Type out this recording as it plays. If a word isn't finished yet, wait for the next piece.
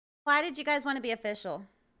Why did you guys want to be official?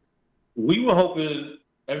 We were hoping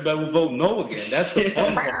everybody would vote no again. That's the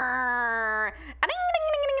fun part.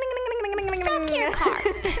 Fuck your card.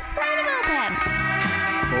 Right about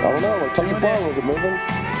I don't know. Like, touch the phone. Was it moving?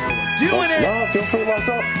 Doing it. No, feel free locked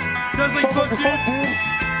up. Sounds like Sounds like fuck, your foot, dude. dude.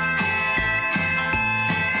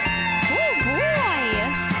 Oh boy.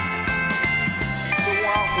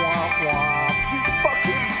 Womp, womp, womp. You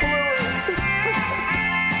fucking blew it.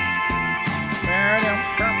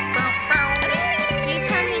 Can you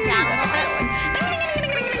turn me down a little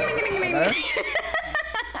bit?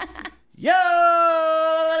 Yo!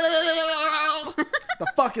 The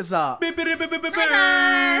fuck is up?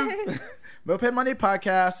 Moped Monday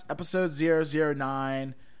Podcast, episode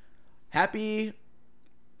 009. Happy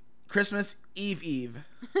Christmas Eve.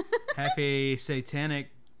 Happy satanic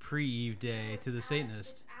pre-Eve day to the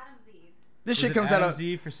Satanist. This Is shit it comes out Adam's a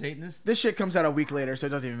Eve for Satanists? this shit comes out a week later, so it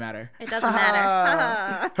doesn't even matter. It doesn't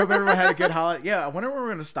matter. Hope everyone had a good holiday. Yeah, I wonder when we're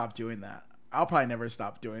gonna stop doing that. I'll probably never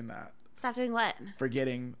stop doing that. Stop doing what?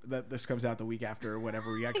 Forgetting that this comes out the week after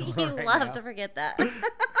whatever we got You going right love now. to forget that.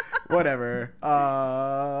 Whatever.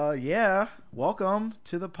 Yeah. Welcome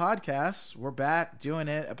to the podcast. We're back doing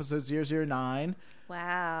it. Episode 009.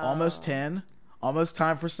 Wow. Almost 10. Almost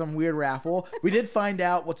time for some weird raffle. We did find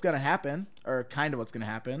out what's going to happen, or kind of what's going to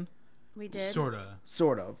happen. We did. Sorta.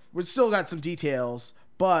 Sort of. We still got some details,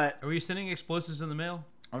 but Are we sending explosives in the mail?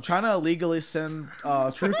 I'm trying to illegally send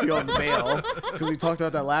True Fuel in the mail because we talked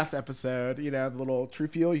about that last episode. You know, the little True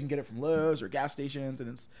Fuel, you can get it from Lowe's or gas stations, and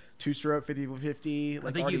it's 2-stroke 50/50. I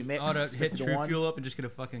Like think already you mixed. ought to hit 50 to True 1. Fuel up and just get a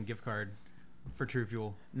fucking gift card for True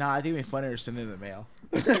Fuel. Nah, I think it'd be funnier to send it in the mail.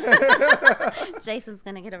 Jason's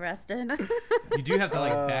gonna get arrested. You do have to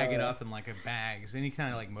like bag it up in like a bags. Any kind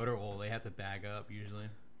of like motor oil, they have to bag up usually.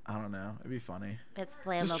 I don't know. It'd be funny. It's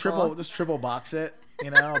flammable. Just triple box it. You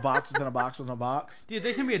know, a box within a box within a box. Dude,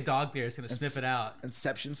 there's gonna be a dog there that's gonna sniff it out.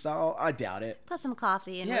 Inception style. I doubt it. Put some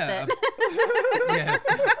coffee in Yeah. with it.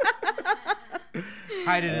 Yeah.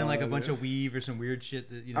 Hide it in like a bunch of weave or some weird shit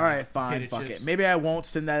that you know. All right, fine, potato fuck chips. it. Maybe I won't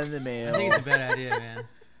send that in the I mail. think it's a bad idea, man.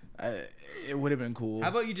 It would have been cool. How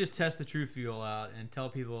about you just test the True Fuel out and tell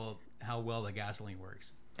people how well the gasoline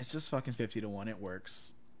works? It's just fucking 50 to 1. It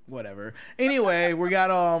works. Whatever. Anyway, we got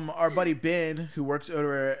our buddy Ben who works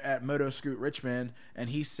over at Moto Scoot Richmond, and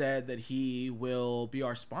he said that he will be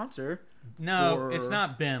our sponsor. No, it's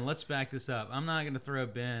not Ben. Let's back this up. I'm not going to throw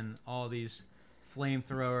Ben all these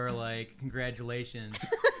flamethrower, like, congratulations.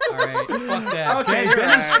 All right, fuck that. Okay, Ben you're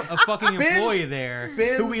is right. a fucking employee there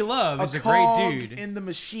who we love. He's a great cog dude. in the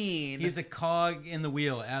machine. He's a cog in the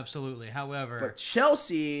wheel, absolutely. However, but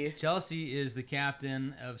Chelsea is the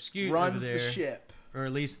captain of Scoot runs over the there. ship. Or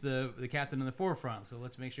at least the captain in the forefront. So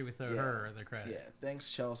let's make sure we throw her the credit. Yeah, thanks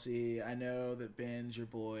Chelsea. I know that Ben's your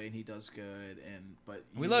boy and he does good, but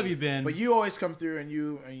We love you, Ben. But you always come through, and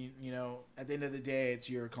you know, at the end of the day, it's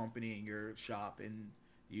your company and your shop, and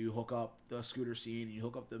you hook up the scooter scene, and you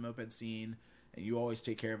hook up the moped scene, and you always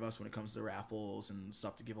take care of us when it comes to raffles and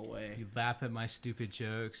stuff to give away. You laugh at my stupid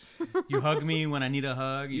jokes. You hug me when I need a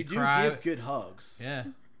hug. You do cry. give good hugs. Yeah.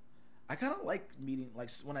 I kind of like meeting, like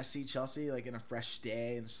when I see Chelsea, like in a fresh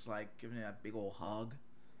day, and it's just like giving me that big old hug.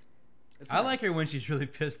 It's I like her nice. when she's really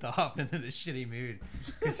pissed off and in a shitty mood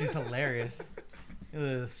because she's hilarious.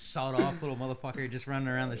 The sawed off little motherfucker just running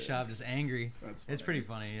around the shop just angry. That's It's pretty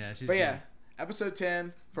funny. Yeah, she's But yeah, good. episode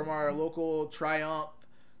 10 from our local Triumph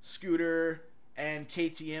scooter and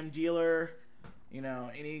KTM dealer. You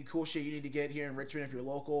know, any cool shit you need to get here in Richmond if you're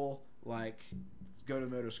local, like go to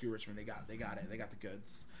Moto Scoot Richmond. They got it. They got the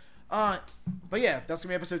goods. But yeah, that's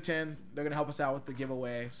gonna be episode 10. They're gonna help us out with the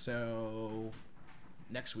giveaway. So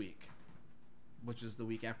next week, which is the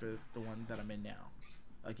week after the one that I'm in now,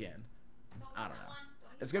 again, I don't know.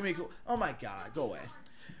 It's gonna be cool. Oh my god, go away.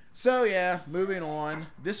 So yeah, moving on.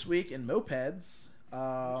 This week in mopeds,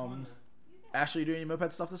 Ashley, you doing any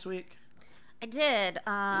moped stuff this week? I did.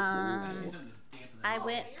 I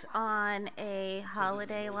went on a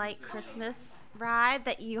holiday-like Christmas ride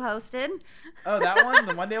that you hosted. Oh, that one,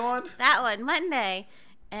 the Monday one. That one, Monday.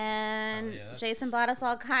 And Oh, yeah. Jason bought us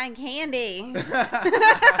all kind of candy. Dude,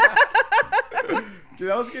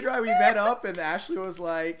 that was a good ride. We met up, and Ashley was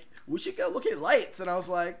like, "We should go look at lights," and I was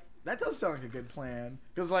like, "That does sound like a good plan."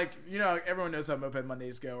 Because, like, you know, everyone knows how Moped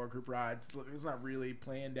Mondays go or group rides. It's not really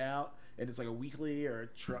planned out, and it's like a weekly or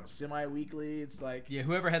semi-weekly. It's like, Yeah,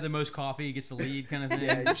 whoever had the most coffee gets the lead kind of thing.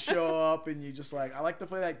 yeah, you show up and you just like, I like to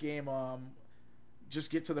play that game. Just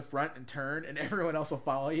get to the front and turn, and everyone else will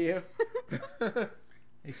follow you.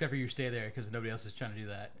 Except for you stay there because nobody else is trying to do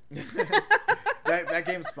that. that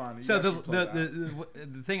game's fun. You So guys should play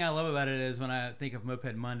that. the thing I love about it is when I think of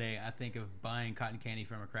Moped Monday, I think of buying cotton candy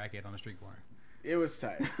from a crackhead on the street corner. It was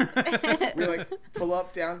tight. We like pull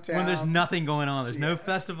up downtown When there's nothing going on, there's no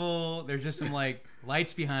festival. There's just some like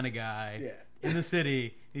lights behind a guy in the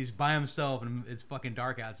city. He's by himself and it's fucking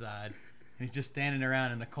dark outside, and he's just standing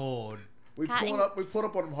around in the cold. We pulled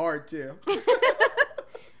up on him hard too.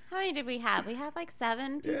 How many did we have? We had like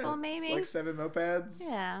 7 people, maybe. Like 7 mopeds.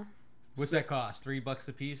 Yeah. What's that cost? $3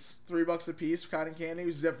 a piece? $3 a piece for cotton candy.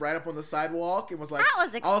 We zipped right up on the sidewalk and was like, That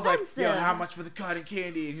was I was like, yo, expensive. how much for the cotton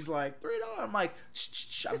candy? And he's like, $3. I'm like,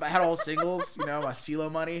 shh. I had all singles, my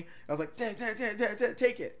CeeLo money. I was like,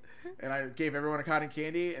 take it. And I gave everyone a cotton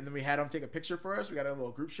candy, and then we had them take a picture for us. We got a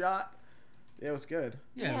little group shot. Yeah, it was good.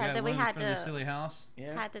 Yeah, then we one had from the to- silly house.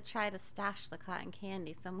 Yeah. Had to try to stash the cotton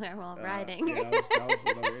candy somewhere while riding. Yeah, that was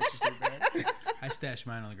another interesting thing. I stashed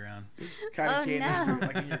mine on the ground. Cotton Oh, candy, no.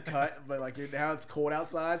 like in your cut, but like now it's cold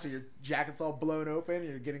outside, so your jacket's all blown open, and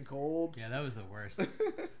you're getting cold. Yeah, that was the worst.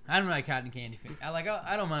 I don't like cotton candy.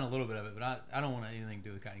 I don't mind a little bit of it, but I don't want anything to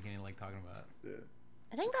do with cotton candy like talking about. Yeah.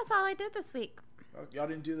 I think that's all I did this week. Y'all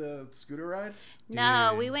didn't do the scooter ride? No,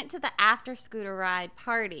 Dude. we went to the after scooter ride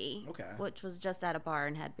party. Okay. Which was just at a bar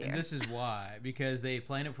and had beer. And this is why, because they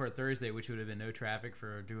planned it for a Thursday, which would have been no traffic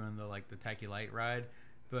for doing the Tacky Light ride,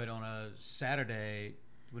 but on a Saturday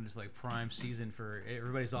when it's like prime season for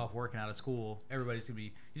everybody's off working out of school, you're just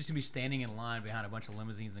gonna be standing in line behind a bunch of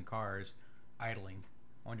limousines and cars, idling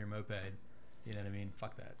on your moped. You know what I mean?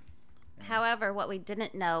 Fuck that. However, what we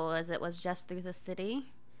didn't know was it was just through the city.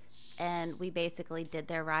 And we basically did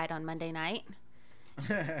their ride on Monday night.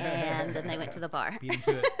 And then they went to the bar. Beat 'em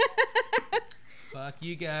to it. Fuck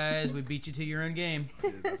you guys. We beat you to your own game.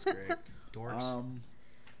 Dude, that's great. Dorks.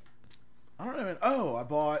 I don't know, man. Oh, I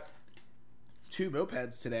bought 2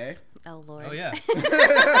 mopeds today. Oh, Lord. Oh yeah,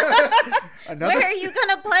 Another, Where are you going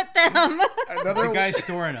to put them? another, the guy's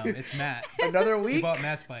storing them. It's Matt. another He week. bought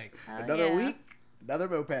Matt's bike. Oh, Another yeah. week. Another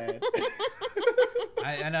moped.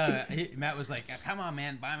 I know. Matt was like, "Come on,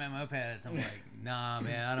 man, buy my mopeds." I'm like, "Nah,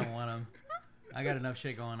 man, I don't want them. I got enough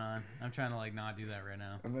shit going on. I'm trying to like not do that right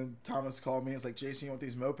now." And then Thomas called me. He's like, Jason, you want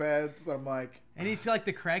these mopeds? And I'm like, And he's like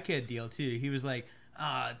the crackhead deal too. He was like,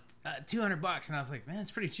 $200, and I was like, "Man,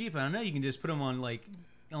 it's pretty cheap." And I know you can just put them on like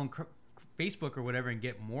on Facebook or whatever and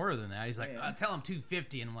get more than that. He's like, Yeah. "Tell him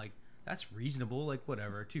 $250," and I'm like, "That's reasonable. Like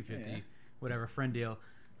whatever, $250, Yeah. whatever, friend deal."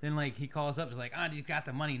 Then like he calls up, he's like, "Oh, you got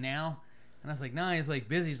the money now?" And I was like, "No." He's like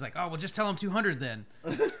busy. He's like, "Oh, well, just tell him 200 then."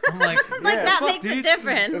 I'm like, Like, Yeah. that fuck, makes a dude?" it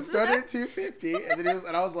difference. started at 250, and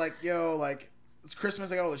then I was like, yo, like it's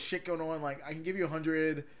Christmas. I got all this shit going on. Like I can give you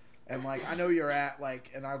 100, and like I know you're at like,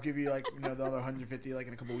 and I'll give you like the other 150 like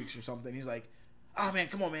in a couple weeks or something. He's like, oh man,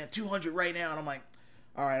 come on, man, 200 right now. And I'm like,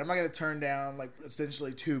 all right, I'm not gonna turn down like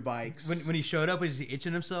essentially 2 bikes. When he showed up, was he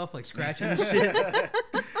itching himself, like scratching his shit?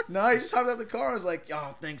 No, he just hopped out the car. I was like,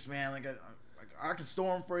 oh, thanks, man. Like I can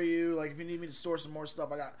store them for you. Like if you need me to store some more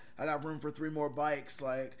stuff, I got room for 3 more bikes.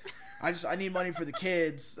 Like I need money for the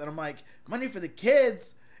kids. And I'm like, money for the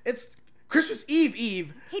kids? It's Christmas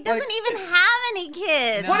Eve. He doesn't even have any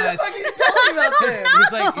kids. No. What the fuck are you talking about then?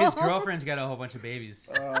 He's like, his girlfriend's got a whole bunch of babies.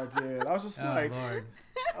 Oh, dude. I was just Oh like, Lord.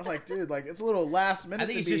 I was like, dude, like it's a little last minute. I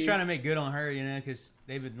think to he's just be- trying to make good on her, you know, because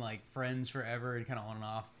they've been like friends forever and kind of on and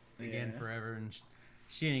off again Yeah. forever, and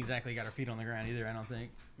she ain't exactly got her feet on the ground either. I don't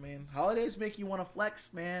think. Man, holidays make you want to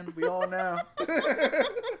flex, man. We all know.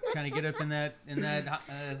 Trying to get up in that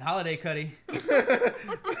holiday cutty. The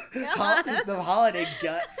holiday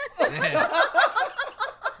guts. Yeah.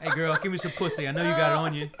 Hey girl, give me some pussy. I know you got it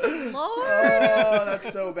on you. Lord. Oh,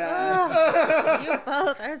 that's so bad. You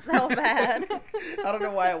both are so bad. I don't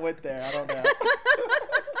know why it went there. I don't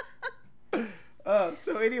know.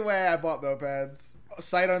 So anyway, I bought mopeds.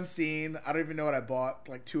 Sight unseen. I don't even know what I bought.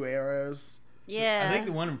 Like 2 arrows. Yeah. I think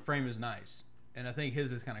the one in frame is nice, and I think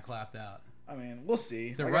his is kind of clapped out. I mean, we'll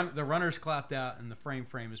see. The runner's clapped out, and the frame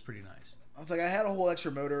is pretty nice. I was like, I had a whole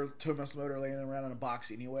extra motor, Thomas motor laying around in a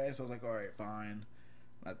box anyway. So I was like, all right, fine.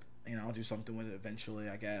 That's, I'll do something with it eventually,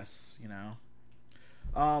 I guess.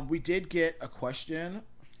 We did get a question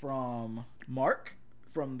from Mark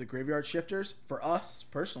from the Graveyard Shifters for us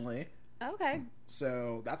personally. Okay.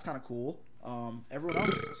 So that's kind of cool. Everyone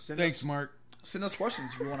else, Thanks, Mark. send us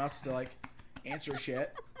questions if you want us to like answer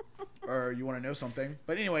shit or you want to know something.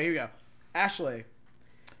 But anyway, here we go. Ashley,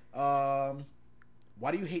 why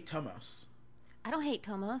do you hate Tomos? I don't hate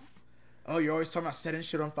Tomos. Oh, you're always talking about setting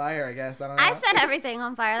shit on fire, I guess. I don't know. I set everything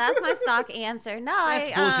on fire. That's my stock answer. No,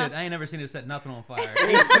 That's I bullshit. I ain't never seen it set nothing on fire.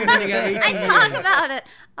 I talk about it.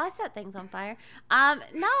 I set things on fire.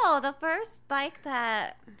 No, the first bike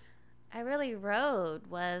that I really rode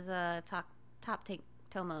was a Top Tank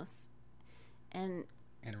Tomos, and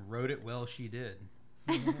And rode it well. She did.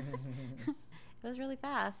 it was really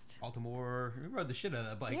fast. Baltimore. We rode the shit out of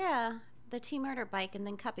that bike. Yeah, the T-Murder bike, and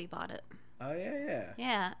then Cuppy bought it. Oh yeah.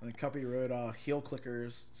 Yeah, And Cuppy rode heel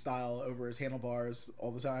clickers style over his handlebars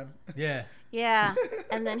all the time. Yeah. yeah,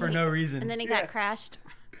 and then For he, no reason. and then he Yeah. got crashed,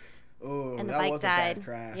 Oh, and the that bike was died. a bad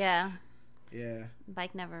crash. Yeah, Yeah. the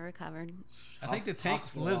bike never recovered. I think the tank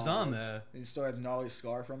lives on, though. He still had a gnarly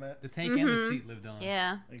scar from it. The tank and the seat lived on.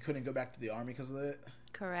 Yeah, He couldn't go back to the army because of it.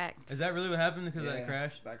 correct. Is that really what happened because of Yeah, that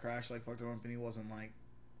crash? That crash like fucked him up, and he wasn't like.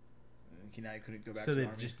 He couldn't go back So to they the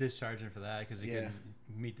army. just discharged him for that because he Yeah. couldn't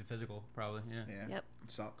meet the physical, probably. Yeah. Yeah. Yep. It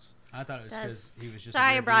sucks. I thought it was because Does. he was just.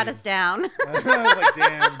 Sorry, a it brought dude. us down. I was like,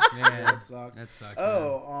 damn. Yeah. That sucked. That sucks. man.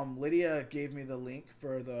 Oh, Lydia gave me the link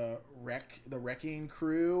for the wrecking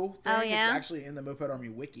crew thing. Oh, yeah? It's actually in the Moped Army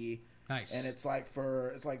wiki, Nice. and it's like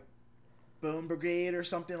Bone Brigade or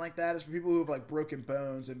something like that. It's for people who have like broken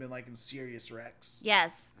bones and been like in serious wrecks.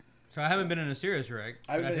 Yes. So I haven't been in a serious wreck.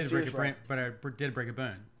 I haven't but been in a serious wreck. But I did break a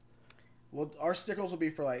bone. Well, our stickers will be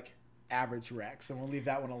for like average wrecks, and we'll leave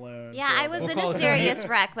that one alone. Yeah, for I was the- We'll in call a it- serious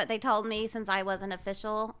wreck, but they told me since I wasn't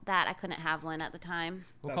official that I couldn't have one at the time.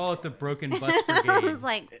 We'll That's call it the Broken Butts I Brigade. was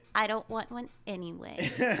like, I don't want one anyway.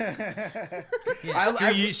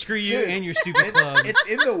 Yeah, screw you dude, and your stupid club. It's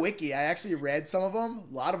in the wiki. I actually read some of them.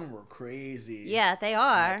 A lot of them were crazy. Yeah, they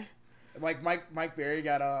are. Like Mike Berry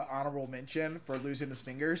got a honorable mention for losing his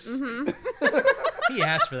fingers. Mm-hmm. He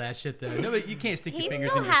asked for that shit though. Nobody, you can't stick He your fingers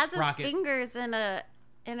still in your has his sprocket. fingers in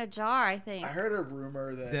a jar, I think. I heard a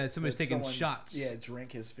rumor that Somebody's taking someone, shots. Yeah,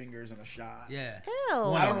 drink his fingers in a shot. Yeah. Ew.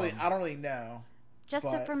 One I of don't them. really know. Just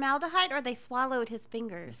the but- formaldehyde, or they swallowed his His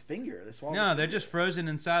fingers? finger. They swallowed. No, the they're finger. just frozen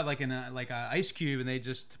inside like in a ice cube, and they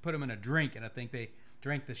just put them in a drink, and I think they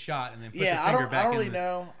drank the shot and then put Yeah, the I finger don't. back I don't in really the-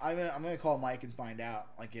 know. I'm gonna call Mike and find out.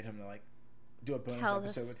 Like get him to like do a bonus Tell the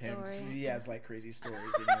episode with him. story. He has like crazy stories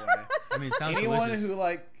anyway. I mean, it sounds Anyone delicious. who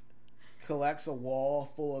like collects a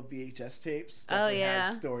wall full of VHS tapes definitely yeah.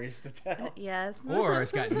 has stories to tell. Yes. Or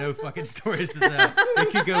it's got no fucking stories to tell.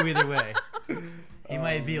 It could go either way. He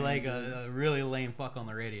might be like a really lame fuck on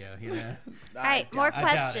the radio, you know. All right, more I doubt it.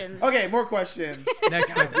 questions. Okay, more questions. Next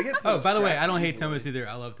God, question. we get so Oh, by the way, I distracted don't hate easily. Tomos either.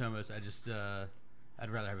 I love Tomos. I just I'd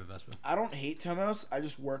rather have a Vespa. I don't hate Tomos. I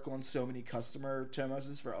just work on so many customer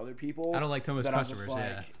Tomoses for other people. I don't like Tomos that customers. I'm just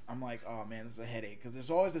Yeah. like, I'm like, oh man, this is a headache because there's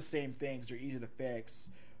always the same things. They're easy to fix,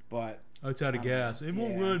 but Oh, it's out of I don't gas. know. It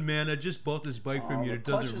won't Yeah. run, man. I just bought this bike from you. the It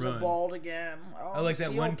doesn't clutches run. are bald again. Oh, I like the that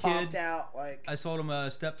seal one popped kid. out. Like, I sold him a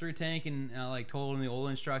step through tank and I like told him the old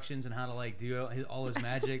instructions and how to like do all his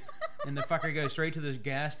magic. And the fucker goes straight to this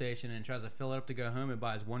gas station and tries to fill it up to go home and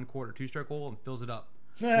buys 1 quart 2-stroke oil and fills it up.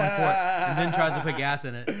 1 quart and then tries to put gas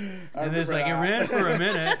in it. And it's remember like it that. ran for a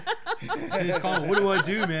minute. And he's calling, what do I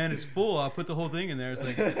do, man? It's full. I'll put the whole thing in there. It's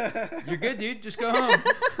like, you're good, dude. Just go home.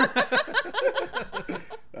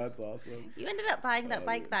 That's awesome. You ended up buying that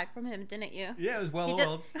bike back from him, didn't you? Yeah, it was well He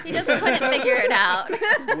oiled. just, he just couldn't figure it out.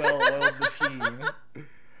 Well-oiled machine.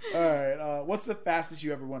 All right. What's the fastest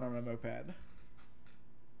you ever went on a moped?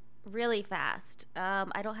 Really fast.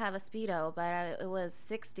 I don't have a Speedo, but it was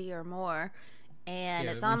 60 or more. And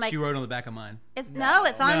Yeah, it's on my she rode on the back of mine. it's on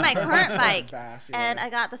No. my current bike. Fast, yeah. And I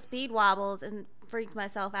got the speed wobbles and freaked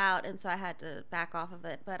myself out, and so I had to back off of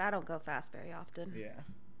it. But I don't go fast very often. Yeah,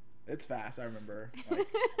 it's fast. I remember. Like,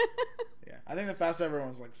 yeah, I think the fastest I ever went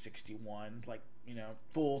was like 61. Like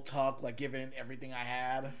full tuck, like giving it everything I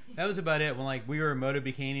had. That was about it. When like we were Motor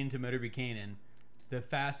Buchanan to Motor Buchanan, the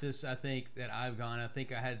fastest I think that I've gone, I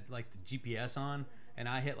think I had like the GPS on, and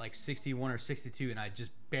I hit like 61 or 62, and I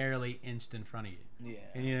just barely inched in front of you. Yeah.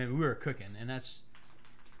 And we were cooking, and that's.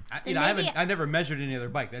 Then I never measured any other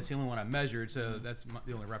bike. That's the only one I measured, so that's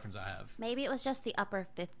the only reference I have. Maybe it was just the upper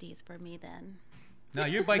 50s for me then. No,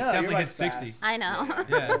 your bike No, your definitely hit bike's 60. fast. I know.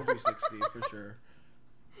 Yeah. It'll do 60 for sure.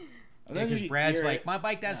 And then Because you Brad's gear like, it- my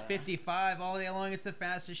bike that's 55 all day long. It's the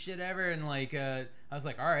fastest shit ever. And like, I was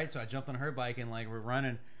like, all right. So I jumped on her bike and like we're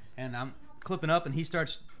running, and I'm clipping up, and he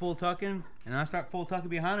starts full tucking, and I start full tucking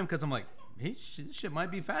behind him because I'm like, this shit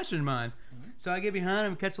might be faster than mine. So I get behind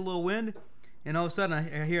him, catch a little wind, and all of a sudden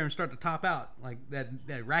I hear him start to top out, like that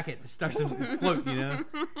racket starts to float, you know.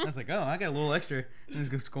 I was like, oh, I got a little extra. And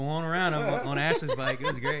just go on around on Ashley's bike. It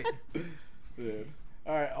was great. Dude.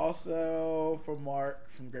 All right. Also, from Mark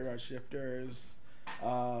from Great Rod Shifters,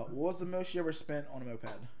 what was the most you ever spent on a moped?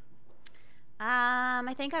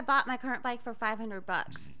 I think I bought my current bike for $500.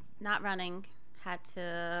 Not running. Had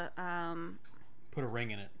to. Put a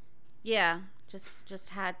ring in it. Yeah. Just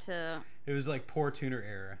had to. It was like poor tuner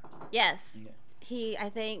era. Yes. Yeah. He, I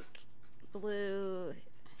think, blew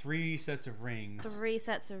 3 sets of rings. 3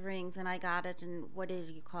 sets of rings, and I got it in, what did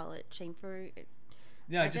you call it? Chamfer?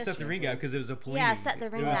 No, I just just- set the ring gap because it was a Polini. Yeah, set the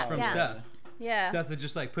ring It was gap, from yeah. Seth. Yeah. Seth would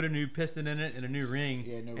just like put a new piston in it and a new ring,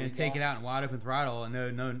 Yeah, no ring and take gap. it out and wide open throttle, and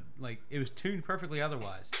no, like it was tuned perfectly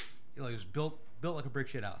otherwise. It was built like a brick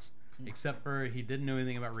shit house, except for he didn't know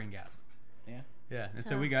anything about ring gap. Yeah. Yeah, and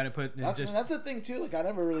so So- we got it put. That's, I mean, that's the thing too. Like I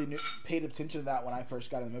never really paid attention to that when I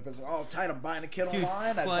first got in the moped. I was like, oh, tight! I'm buying a kit Dude,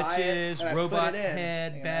 online. I buy it, clutches, and I robot put it in,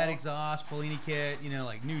 head, you bad know? exhaust, Polini kit,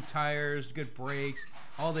 like new tires, good brakes,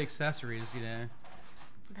 all the accessories,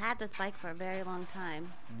 I've had this bike for a very long time.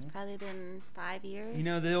 It's probably been 5 years.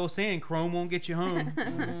 The old saying, chrome won't get you home.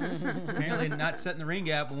 Apparently not setting the ring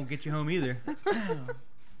gap won't get you home either.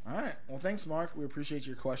 All right. Well, thanks, Mark. We appreciate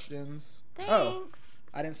your questions. Oh, Thanks.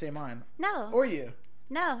 I didn't say mine No. or you.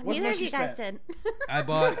 No, What's neither much of you you guys did. I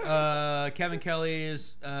bought Kevin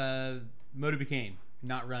Kelly's Moto Bicane,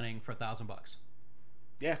 not running, for $1,000.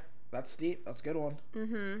 Yeah, that's steep. That's a good one.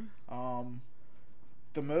 Mm-hmm.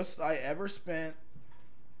 The most I ever spent,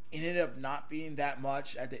 it ended up not being that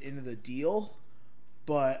much at the end of the deal,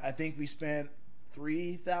 but I think we spent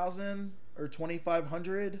 $3,000 or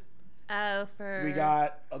 $2,500. Oh, for... We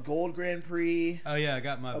got a gold Grand Prix, Oh yeah, I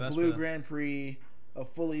got my a Vespa. blue Grand Prix, a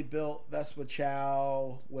fully built Vespa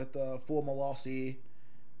Chow with a full Malossi,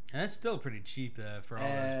 And that's still pretty cheap for all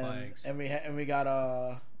those bikes. and we got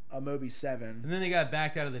a Moby 7. And then they got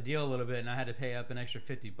backed out of the deal a little bit, and I had to pay up an extra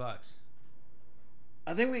 $50.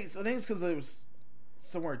 I think it's because it was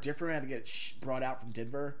somewhere different. I had to get it brought out from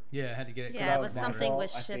Denver. Yeah, I had to get it. Yeah, That it was my something fault.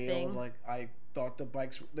 with I shipping. failed. Like I thought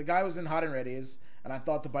the guy was in Hot and Ready's, and I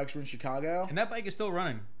thought the bikes were in Chicago, And that bike is still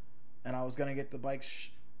running. and I was gonna get the bikes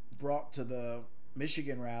brought to the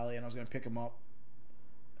Michigan rally, and I was gonna pick them up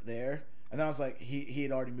there. And then I was like, he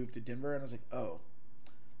had already moved to Denver, and I was like, oh,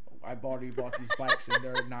 I've already bought these bikes, and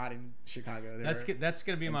they're not in Chicago. That's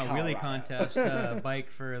gonna be in my wheelie Colorado. contest bike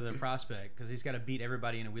for the prospect, because he's got to beat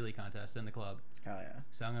everybody in a wheelie contest in the club. Hell yeah!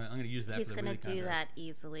 So I'm gonna use that. He's for the gonna wheelie do contest. that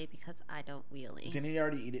easily because I don't wheelie. Didn't he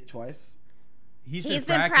already eat it twice? He's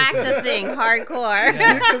been practicing hardcore.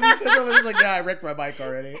 Yeah. Because he said something, he's like, yeah, I wrecked my bike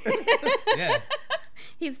already. Yeah.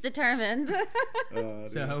 He's determined.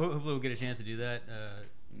 So hopefully we'll get a chance to do that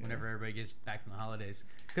whenever everybody gets back from the holidays.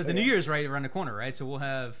 Because the New Year's right around the corner, right? So we'll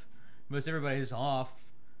have most everybody's off.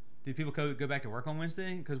 Do people go back to work on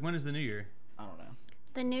Wednesday? Because when is the New Year? I don't know.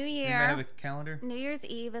 The New Anybody Year, have a calendar? New Year's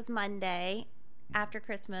Eve is Monday after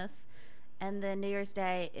Christmas, and then New Year's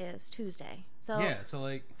Day is Tuesday. So Yeah. So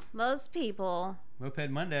like most people Moped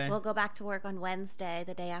Monday. will go back to work on Wednesday,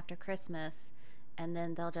 the day after Christmas, and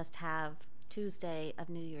then they'll just have Tuesday of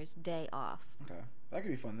New Year's Day off. Okay, that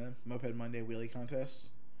could be fun then. Moped Monday wheelie contest.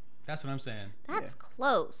 That's what I'm saying. That's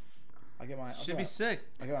close. I'll get Should be sick.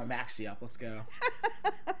 I get my maxi up. Let's go.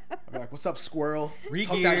 I'll be like, "What's up, squirrel? Talk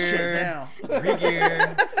Re-gear. that shit now."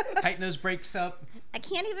 Re-gear. Tighten those brakes up. I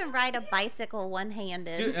can't even ride a bicycle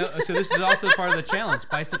one-handed. Dude, so this is also part of the challenge.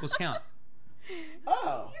 Bicycles count.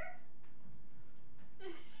 Oh,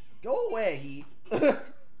 go away, Heat.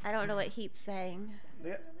 I don't know what Heat's saying.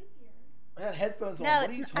 I got headphones on. No, What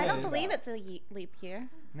are you I talking don't believe about? it's a leap year.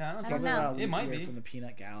 No, I don't think Something know. about a It might leap year be. from the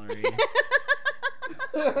Peanut Gallery.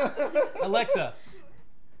 Alexa.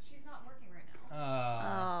 She's not working right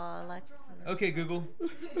now. Oh, Alexa. Okay, Google.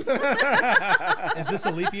 Is this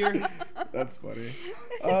a leap year? That's funny.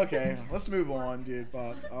 Okay, let's move on, dude.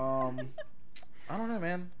 Fuck. I don't know,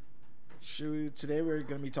 man. Today we're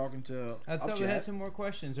gonna be talking to I thought we Upjet. had some more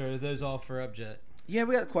questions, or are those all for Upjet? Yeah,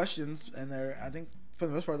 we got questions, and I think for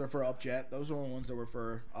the most part they're for Upjet. Those are the only ones that were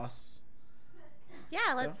for us.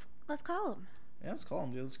 Yeah, let's call him. Yeah, let's call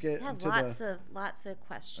them, dude. Let's get We have into lots of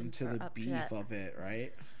questions the for beef Upjet. of it,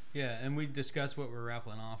 right? Yeah, and we discussed what we're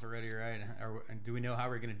raffling off already, right? Do we know how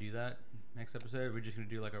we're going to do that next episode? We're just going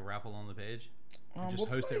to do like a raffle on the page? And just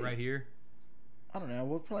We'll host it right here? I don't know.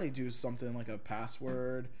 We'll probably do something like a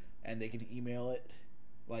password, and they can email it.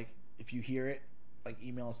 Like if you hear it, like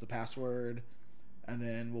email us the password, and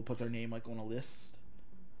then we'll put their name like on a list.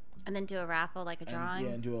 And then do a raffle, like a drawing.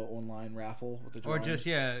 And do an online raffle with the Or drawing.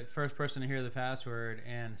 just, first person to hear the password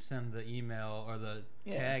and send the email or the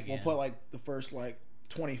tag we'll in. put like the first like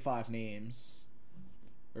 25 names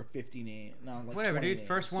or 50 names. No, like Whatever, 20 dude. names.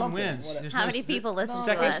 First one Something, wins. whatever. There's How no- many people listen to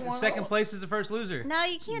second, us? Second place is the first loser. No,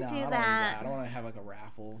 you can't No, do I don't that. I don't want to have like a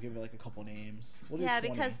raffle. Give it like a couple names. We'll do Yeah,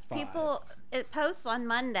 25. because people it posts on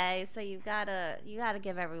Monday, so you gotta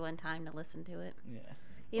give everyone time to listen to it. Yeah.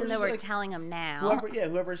 Even Or though just, we're like, telling them now.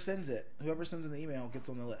 Whoever sends in the email gets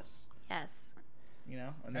on the list. Yes. You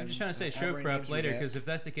know. And I'm then just trying to say show however prep names we later, get- because if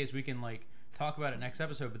that's the case, we can like talk about it next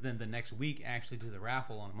episode, but then the next week actually do the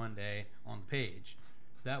raffle on Monday on the page.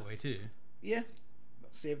 That way too. Yeah.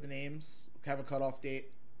 save the names? Have a cutoff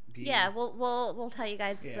date? Yeah, we'll tell you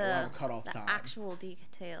guys Yeah, we'll have a cutoff the time. actual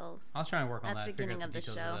details. I'll try and work on At that. the figure beginning out of the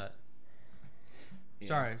details show. that. Yeah.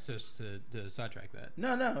 Sorry, just to sidetrack that.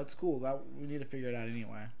 No, it's cool. We need to figure it out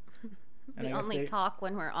anyway. And We I guess only talk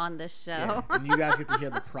when we're on this show. Yeah, and you guys get to hear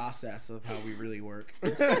the process of how we really work.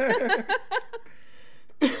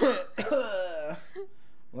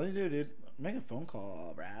 What do you do, dude? Make a phone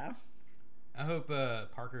call, bruh. I hope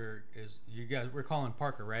Parker is. You guys, we're calling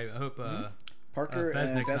Parker, right? I hope Parker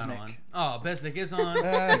and Besnick's not on. Besnick. Oh, Besnick is on.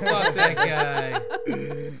 Fuck that guy.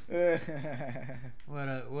 What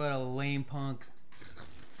a lame punk.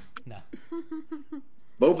 No.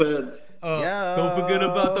 Mopeds. Yeah. Don't forget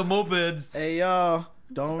about the mopeds. Hey, y'all.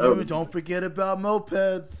 Don't forget about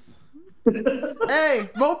mopeds. Hey,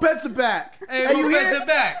 mopeds are back. Hey, you mopeds hear? are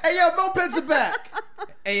back. Hey, yo, mopeds are back.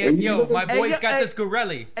 Hey, yo, my boy's got hey. this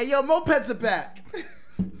Gorelli. Hey, yo, mopeds are back.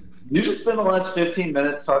 You just spent the last 15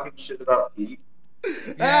 minutes talking shit about Pete.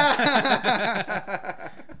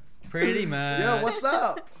 Pretty much. Yo, what's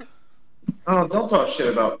up? Oh, don't talk shit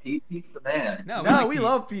about Pete. Pete's the man. No, No, we Pete.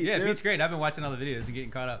 love Pete, Yeah, dude. Pete's great. I've been watching all the videos and getting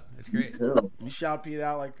caught up. It's great. We shout Pete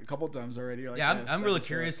out like a couple times already. Like, Yeah, this, I'm really like,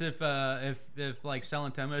 curious if like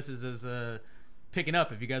selling Tomos is picking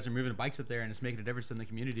up. If you guys are moving bikes up there and it's making a difference in the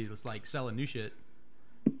community, it's like selling new shit.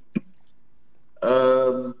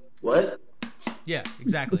 What? Yeah,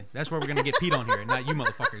 exactly. That's where we're gonna get Pete on here, not you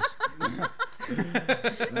motherfuckers.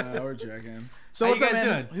 No, we're joking. So How what's you up, guys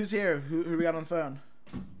man? doing? Who's here? Who we got on the phone?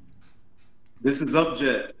 This is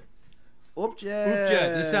Upjet. Oopjet.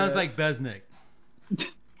 This sounds like Besnick.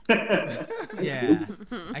 Yeah,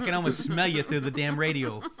 I can almost smell you through the damn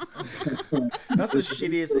radio. That's the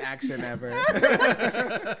shittiest accent ever.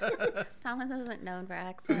 Thomas isn't known for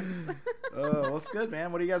accents. Oh, what's good,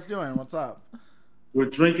 man? What are you guys doing? What's up? We're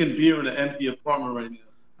drinking beer in an empty apartment right now.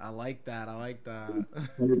 I like that.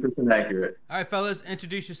 100% accurate. All right, fellas,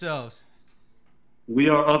 introduce yourselves. We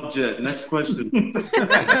are Upjet. Next question.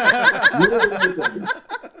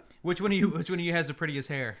 Which one of you has the prettiest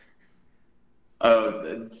hair? Oh,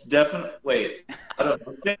 it's definitely. Wait. I don't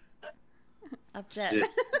know. Upjet. Shit.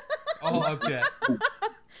 Oh, Upjet.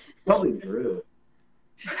 Probably Drew.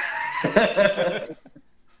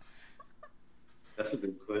 That's a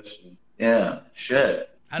good question. Yeah, shit.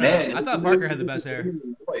 I don't know. I thought Parker had the best hair.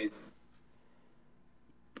 Voice.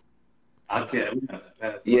 I can't. We have to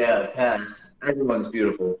pass. Yeah, pass. Everyone's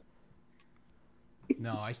beautiful.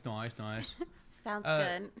 Nice. Sounds Uh,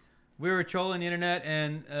 good. We were trolling the internet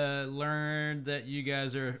and learned that you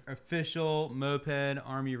guys are official Moped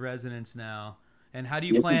Army residents now. And how do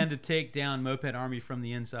you plan to take down Moped Army from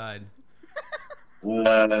the inside? We've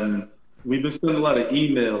been sending a lot of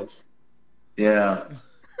emails. Yeah.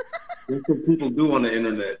 That's what people do on the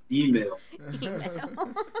internet. Email. Email.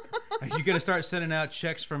 Are you going to start sending out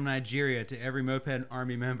checks from Nigeria to every Moped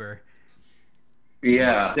Army member?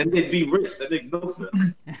 Yeah. Then they'd be rich. That makes no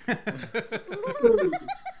sense.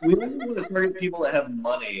 We only want to target people that have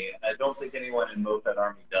money. I don't think anyone in Moped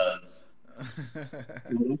Army does.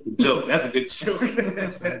 Joke. That's a good joke.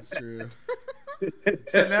 That's true.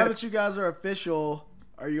 So now that you guys are official,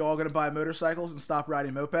 are you all gonna buy motorcycles and stop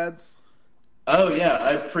riding mopeds? Oh, yeah.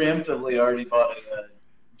 I preemptively already bought a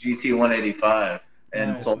GT 185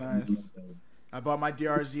 and Nice, sold nice. I bought my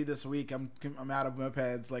DRZ this week. I'm out of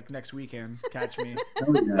mopeds like next weekend. Catch me.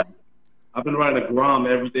 Oh, yeah. I've been riding a Grom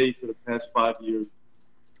every day for the past 5 years.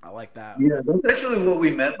 I like that. Yeah, that's actually what we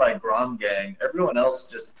meant by Grom Gang. Everyone else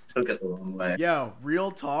just took it the wrong way. Yo, real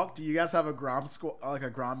talk. Do you guys have a Grom like a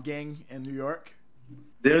Grom gang in New York?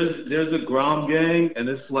 There's a Grom gang, and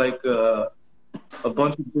it's like a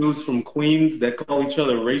bunch of dudes from Queens that call each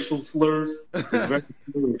other racial slurs. It's very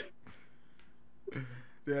weird. Dude,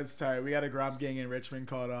 that's tight. We had a Grom gang in Richmond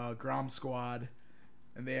called Grom Squad,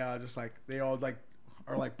 and they just like they all like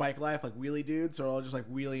are like bike life, like wheelie dudes, so all just like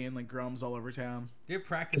wheeling like Groms all over town. They're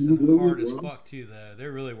practicing hard as fuck, too, though.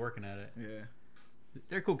 They're really working at it. Yeah.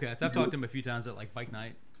 They're cool cats. I've talked to them a few times at, like, bike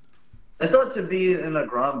night. I thought to be in a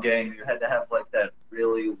Grom Gang, you had to have, like, that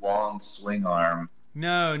really long swing arm.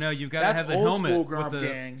 No, you've got to That's have the old helmet school with Grom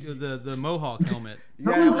gang. the Mohawk helmet. You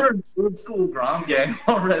How gotta is have, there an old school Grom Gang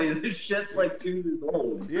already? This shit's like 2 years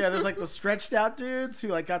old. yeah, there's like the stretched out dudes who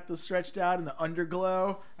like got the stretched out and the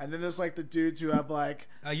underglow, and then there's like the dudes who have like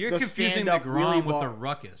You're the confusing the stand-up Grom wheelie with bar. the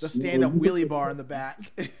Ruckus. the stand-up wheelie bar in the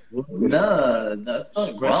back. No, that's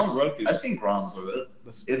not Grom. Ruckus. I've seen Groms with it.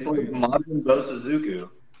 The- It's like modern Bo Suzuki.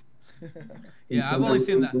 Yeah, I've only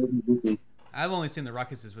seen that. I've only seen the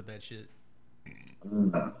Ruckuses with that shit.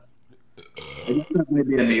 It's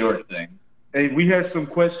maybe a New York thing. Hey, we had some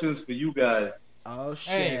questions for you guys. Oh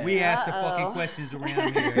shit. Hey, we asked the fucking Uh-oh. questions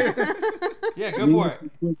around here. Yeah, go for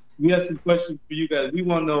it. We have some questions for you guys. We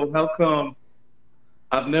want to know how come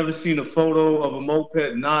I've never seen a photo of a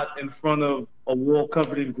moped not in front of a wall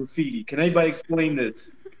covered in graffiti. Can anybody explain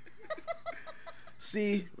this?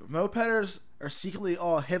 See, mopeders are secretly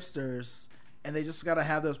all hipsters, and they just gotta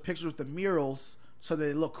have those pictures with the murals so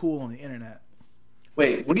they look cool on the internet.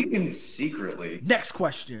 Wait, what do you mean secretly? Next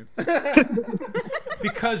question.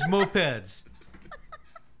 Because mopeds.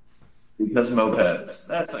 Because mopeds.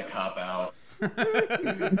 That's a cop out.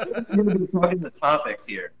 We're talking the topics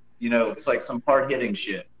here. You know, it's like some hard hitting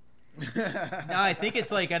shit. No, I think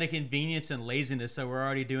it's like out of convenience and laziness. So we're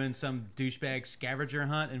already doing some douchebag scavenger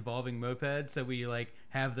hunt involving mopeds. So we like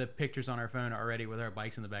have the pictures on our phone already with our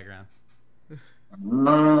bikes in the background. Fair.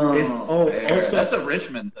 Also, That's a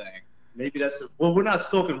Richmond thing. maybe that's well, we're not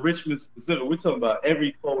talking Richmond specific. We're talking about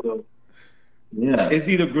every photo. Yeah. It's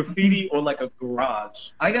either graffiti or like a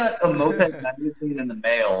garage. I got a moped magazine in the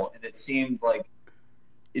mail, and it seemed like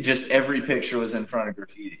every picture was in front of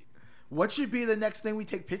graffiti. What should be the next thing we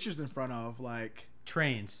take pictures in front of? Like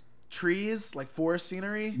Trains, trees, like forest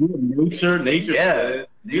scenery? Nature. Yeah.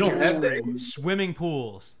 You don't have that. swimming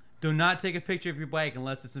pools. Do not take a picture of your bike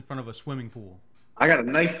unless it's in front of a swimming pool. I got a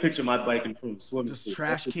nice picture of my bike in front of swimming. Just pool.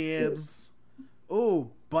 trash That's cans.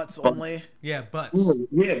 Oh, butts only. Yeah, butts. Ooh,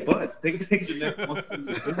 yeah, butts. Take a picture next one.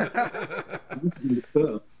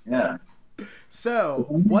 Yeah. So,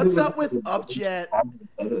 what's up with Upjet?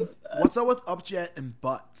 Photos of that. What's up with Upjet and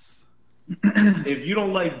butts? If you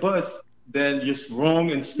don't like butts, then you're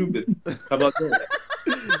wrong and stupid. How about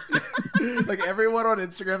that? Like everyone on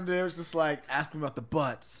Instagram today was just like, ask me about the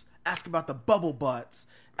butts, ask about the bubble butts,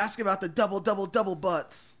 ask about the double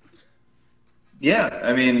butts. Yeah,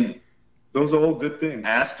 I mean, Those are all good things.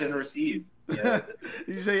 asked and received. Yeah.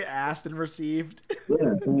 Did you say asked and received?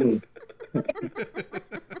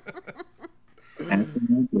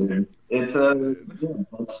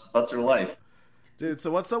 It's butts are life. Dude,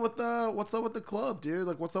 so what's up with the club, dude?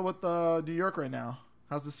 Like, what's up with New York right now?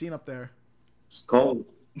 How's the scene up there? It's cold.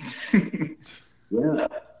 Yeah.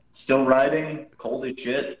 Still riding, cold as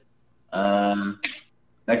shit.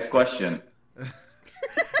 Next question.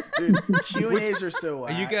 Dude, Q&As are so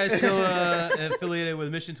Are you whack. guys still affiliated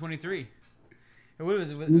with Mission 23? What was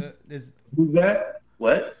it? Who's that?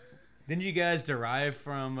 What? Didn't you guys derive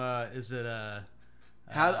from? Is it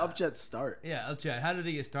How'd Upjet start? Yeah, Upjet. How did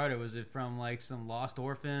it get started? Was it from like some Lost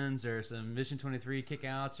Orphans or some Mission 23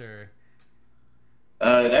 kickouts or?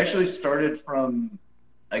 It actually started from,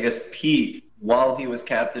 I guess, Pete while he was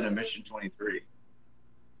captain of Mission 23.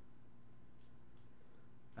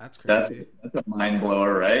 That's That's crazy. a mind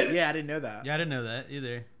blower, right? Yeah, I didn't know that. Yeah, I didn't know that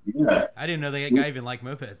either. Yeah. I didn't know that guy even liked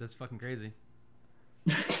mopeds. That's fucking crazy.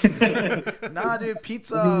 Nah, dude, Pete's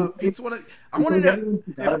one of. I wanted to.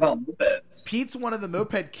 Not about mopeds. Pete's one of the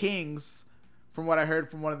moped kings, from what I heard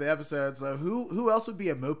from one of the episodes. So who else would be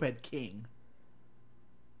a moped king?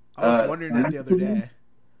 I was wondering that the other day.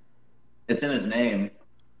 It's in his name.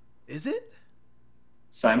 Is it?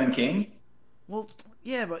 Simon King? Well,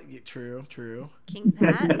 yeah, but true. King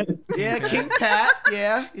Pat? Yeah, King Pat.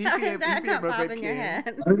 Yeah, How he'd did that be a not pop moped in your king.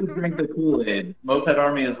 head? I would drink the Kool-Aid. Moped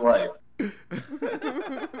Army is life.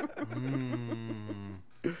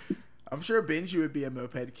 I'm sure Benji would be a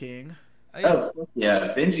moped king. Oh,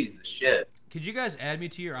 yeah. Benji's the shit. Could you guys add me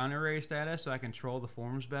to your honorary status so I can troll the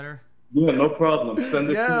forums better? Yeah, no problem. Send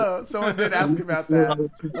it Yeah, someone did ask about that.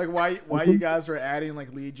 Like, why you guys were adding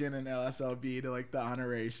like Legion and LSLB to like the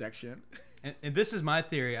honorary section? And this is my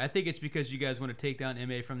theory. I think it's because you guys want to take down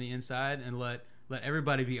MA from the inside and let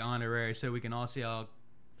everybody be honorary so we can all see how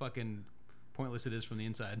fucking pointless it is from the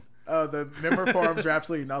inside. Oh, the member forums are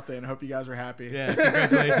absolutely nothing. I hope you guys are happy. Yeah,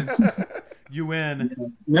 congratulations. You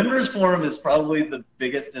win. Members Forum is probably the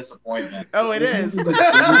biggest disappointment. Oh, it is.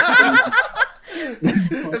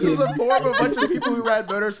 This is a forum of a bunch of people who ride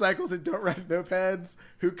motorcycles and don't ride mopeds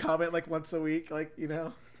who comment like once a week, like, you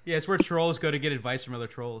know. Yeah, it's where trolls go to get advice from other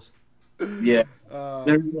trolls. Yeah. Uh,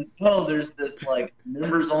 There's this like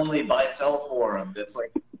members only buy sell forum that's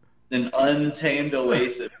like an untamed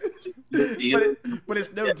oasis. but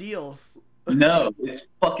it's no deals. No, it's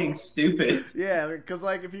fucking stupid. Yeah, because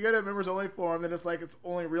like if you go to a members only forum, then it's like it's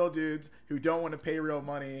only real dudes who don't want to pay real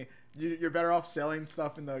money. You're better off selling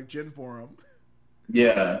stuff in the gin forum.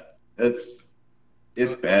 Yeah, it's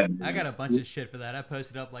bad. I got a bunch of shit for that. I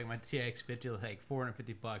posted up like my TX50 like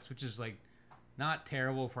 $450, which is like not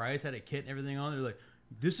terrible price. Had a kit and everything on. They're like,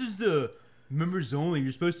 this is the members only.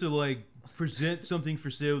 You're supposed to like present something for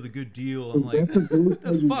sale with a good deal. I'm like, what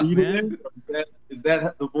the fuck, man? Is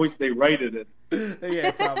that the voice they write it in?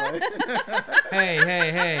 Yeah, probably.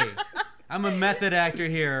 Hey. I'm a method actor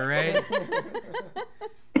here, all right?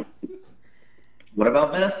 What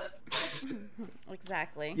about meth?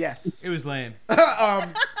 Exactly. Yes. It was lame.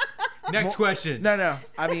 um, Next question. no.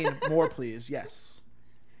 I mean, more, please. Yes.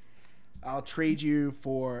 I'll trade you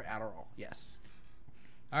for Adderall. Yes.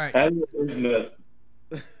 All right, Adderall is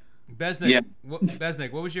meth. Besnick. Yeah.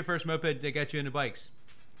 Besnick, what was your first moped that got you into bikes?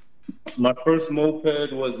 My first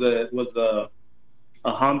moped was a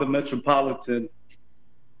Honda Metropolitan,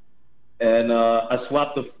 and I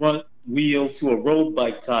swapped the front wheel to a road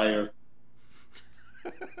bike tire.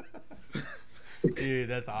 Dude,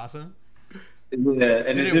 that's awesome. Yeah,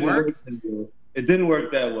 and Did it didn't work? that well. It didn't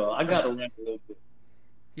work that well. I got around a little bit.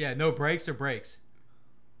 Yeah, no brakes or brakes?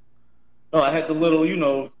 Oh, I had the little,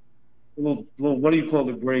 little what do you call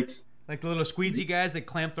the brakes? Like the little squeezy guys that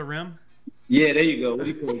clamp the rim? Yeah, there you go. What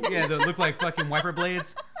do you call it? Yeah, that look like fucking wiper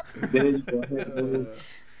blades? There you go.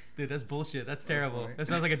 Dude, that's bullshit. That's terrible. That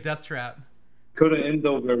sounds like a death trap. Couldn't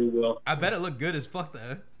endo very well. I bet it looked good as fuck,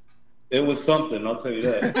 though. It was something, I'll tell you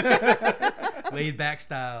that. Laid back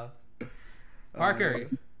style. Parker,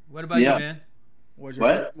 what about Yeah. you, man? What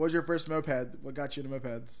What? was your first moped? What got you into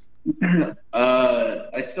mopeds?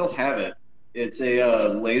 I still have it. It's a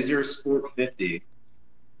Laser Sport 50.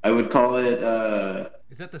 I would call it.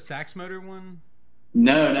 Is that the sax motor one?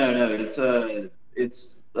 No. It's a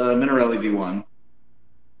Minarelli V1.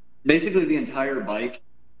 Basically, the entire bike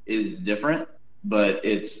is different, but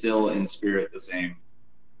it's still in spirit the same.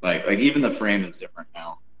 Like even the frame is different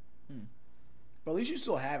now. But at least you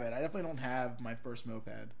still have it. I definitely don't have my first moped.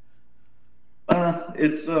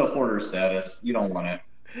 It's a hoarder status. You don't want it.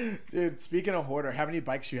 Dude, speaking of hoarder, how many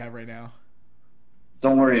bikes do you have right now?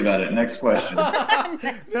 Don't worry about it. Next question.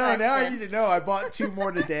 No, now I need to know. I bought 2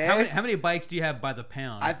 more today. How many bikes do you have by the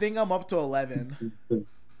pound? I think I'm up to 11.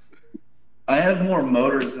 I have more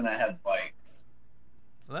motors than I have bikes.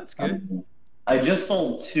 Well, that's good. I just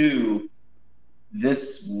sold 2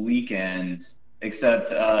 this weekend, except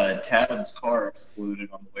Tab's car exploded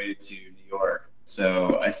on the way to New York,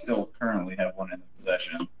 so I still currently have one in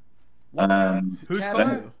possession. Whose Tab car?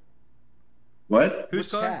 who? What? Whose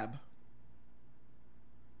Which car? tab?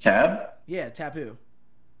 Tab? Yeah, tab who?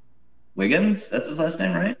 Wiggins? That's his last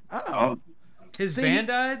name, right? Oh. His See, van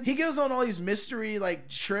died? He goes on all these mystery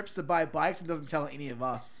trips to buy bikes and doesn't tell any of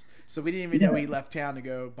us. So we didn't even know he left town to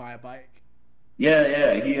go buy a bike.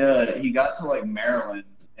 Yeah. He got to Maryland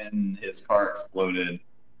and his car exploded,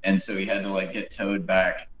 and so he had to get towed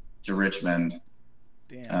back to Richmond.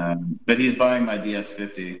 Damn. But he's buying my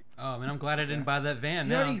DS50. Oh, man, I'm glad I didn't buy that van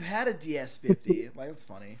He now. already had a DS50. That's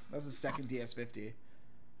funny. That's the second DS50.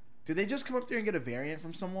 Did they just come up there and get a variant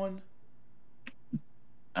from someone?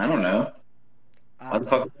 I don't know. I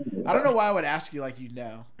don't know. I don't know why I would ask you like you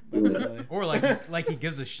know. That's silly. Or like he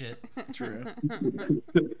gives a shit. True.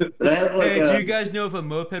 But I have Hey, do you guys know if a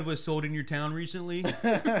moped was sold in your town recently?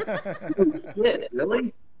 Shit,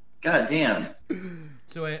 really? God damn.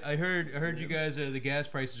 So I heard you guys the gas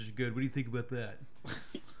prices are good. What do you think about that?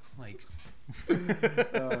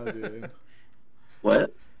 Oh, dude.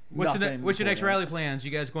 What? What's your Nothing next for rally plans?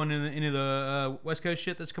 You guys going into the West Coast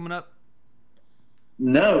shit that's coming up?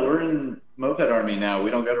 No, we're in Moped Army now. We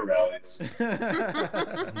don't go to rallies.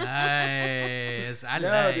 Nice. I No,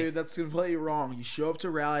 like. dude, that's completely wrong. You show up to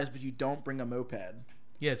rallies, but you don't bring a moped.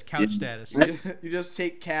 Yeah, it's couch status. You just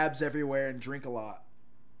take cabs everywhere and drink a lot.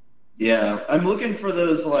 Yeah, I'm looking for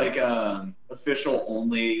those official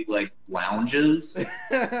only lounges.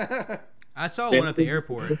 I saw one at the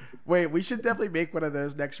airport. Wait, we should definitely make one of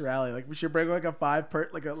those next rally. We should bring a 5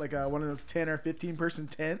 one of those 10 or 15 person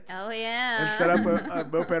tents. Oh yeah. And set up a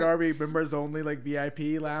Moped Army members only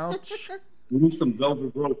VIP lounge. We need some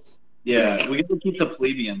velvet ropes. Yeah, we gotta keep the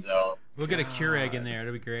plebeians out. We'll get a Keurig in there.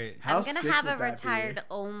 That'd be great. How I'm gonna sick have would a that be? retired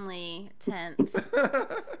only tent.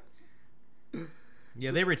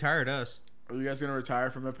 Yeah, they retired us. Are you guys gonna retire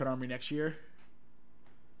from Moped Army next year?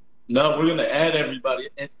 No, we're gonna add everybody.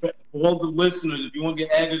 And for all the listeners, if you want to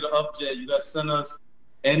get added to Upjet, you guys send us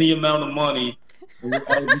any amount of money, and we'll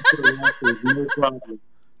add you to the roster. No problem.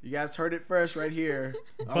 You guys heard it first right here.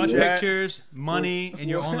 Bunch of Upjet, pictures, money, and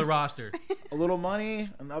you're on the roster. a little money,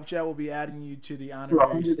 and Upjet will be adding you to the For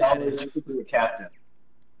honorary $100, status. you could be a captain.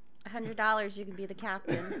 $100, you can be the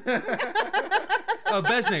captain. Oh,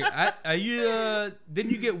 Besnick,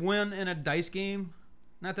 didn't you get win in a dice game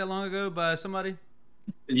not that long ago by somebody?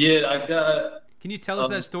 Yeah, I got. Can you tell us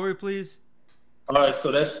that story, please? All right,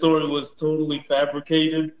 so that story was totally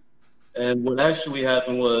fabricated. And what actually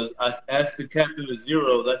happened was I asked the captain of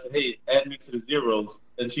zeros. I said, hey, add me to the zeros.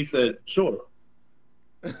 And she said, sure.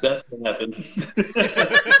 That's what happened.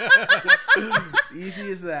 Easy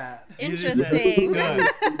as that. Interesting. Good.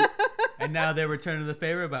 And now they're returning the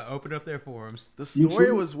favor by opening up their forums. The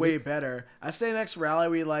story was way better. I say next rally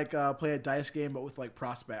we play a dice game, but with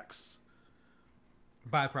prospects.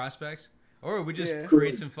 Buy prospects? Or we just Yeah.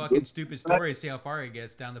 create some fucking stupid story and see how far it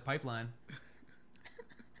gets down the pipeline.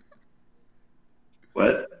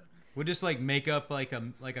 What? We'll just make up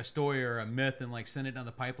a story or a myth and send it down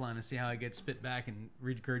the pipeline and see how it gets spit back and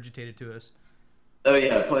regurgitated to us. Oh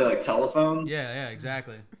yeah, play telephone. Yeah,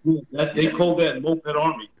 exactly. They call that Moped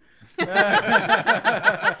Army.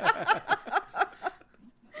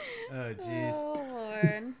 Oh jeez. Oh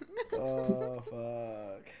Lord. Oh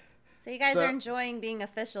fuck. So you guys So- are enjoying being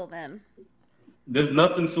official then? There's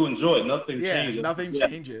nothing to enjoy. Nothing Yeah, changes. nothing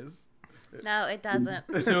changes. No, it doesn't.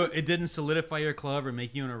 So it didn't solidify your club or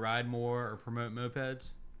make you want to ride more or promote mopeds?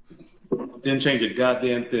 Didn't change a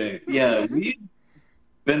goddamn thing. Yeah, we've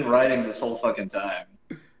been writing this whole fucking time.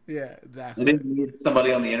 Yeah, I exactly. didn't need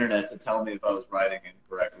somebody on the internet to tell me if I was writing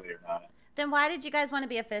incorrectly or not. Then why did you guys want to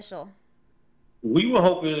be official? We were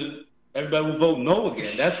hoping everybody would vote no again.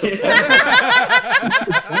 That's the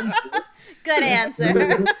Good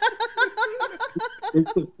answer.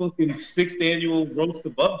 It's the fucking 6th annual roast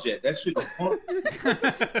of Bubjet. That shit's fun.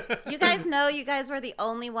 You guys know you guys were the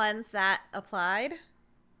only ones that applied?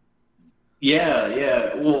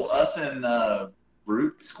 Yeah. Well, us and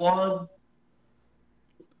Brute Squad.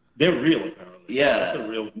 They're real, apparently. Yeah. That's a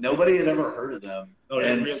real. Nobody had ever heard of them. Oh,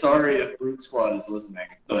 they're And real. sorry if Brute Squad is listening.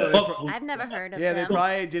 But Fuck. I've never heard of Yeah, they them.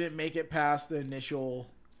 probably didn't make it past the initial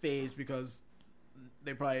phase because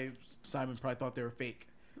Simon probably thought they were fake.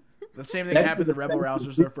 The same thing happened to Rebel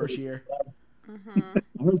Rousers their first year. Mm-hmm.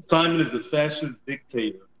 I heard Simon is a fascist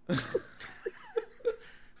dictator.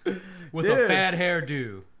 With Dude. a bad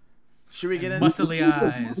hairdo, Should we get into muscly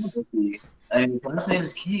eyes. and his last name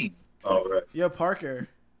is King. All right. Yo, Parker?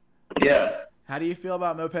 Yeah. How do you feel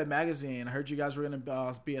about Moped Magazine? I heard you guys were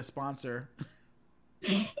gonna be a sponsor.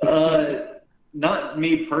 Not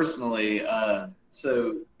me personally.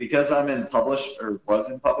 So because I'm in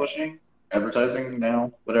was in publishing, advertising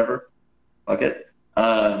now, whatever. Fuck it.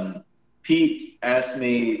 Pete asked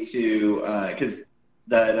me to, because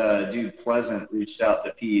that dude Pleasant reached out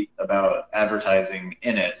to Pete about advertising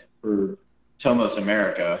in it for Tomos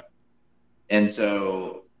America, and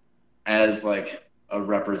so as a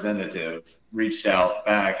representative reached out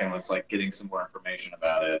back and was getting some more information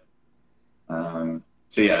about it.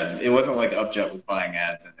 So yeah, it wasn't like Upjet was buying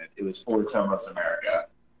ads in it. It was for Tomos America,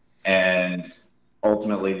 and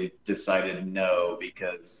ultimately decided no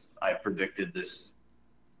because I predicted this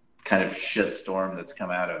kind of shitstorm that's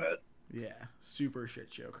come out of it. Yeah, super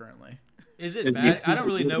shit show currently. Is it bad? I don't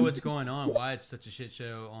really know what's going on, why it's such a shit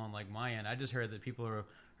show on my end. I just heard that people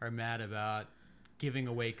are mad about giving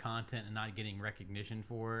away content and not getting recognition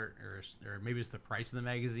for it, or maybe it's the price of the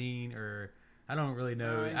magazine, or I don't really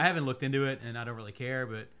know. I haven't looked into it, and I don't really care,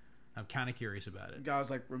 but I'm kind of curious about it.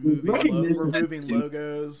 Guys removing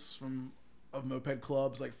logos of moped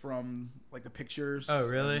clubs from the pictures. Oh,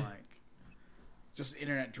 really? And, just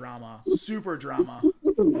internet drama, super drama.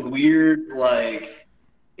 Weird,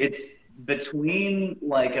 it's between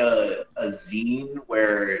a zine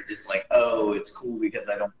where it's oh, it's cool because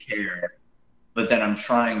I don't care, but then I'm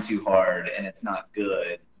trying too hard and it's not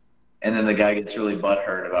good, and then the guy gets really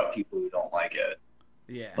butthurt about people who don't like it.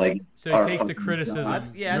 Yeah. So our it takes the fucking criticism job.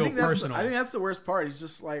 I real think personal. that's the worst part. He's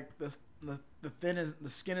just the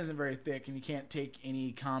skin isn't very thick, and you can't take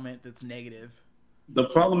any comment that's negative. The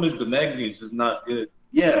problem is the magazine is just not good.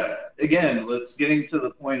 Yeah, again, let's getting to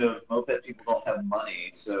the point of moped people don't have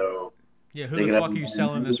money, so Yeah, who They the could fuck have- are you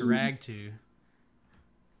selling this rag to?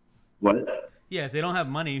 what? Yeah, if they don't have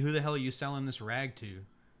money, who the hell are you selling this rag to?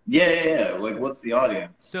 Yeah. What's the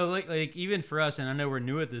audience? So like even for us, and I know we're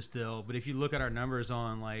new at this still, but if you look at our numbers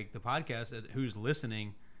on the podcast, at who's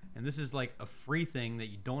listening, and this is a free thing that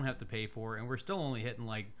you don't have to pay for, and we're still only hitting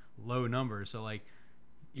low numbers. So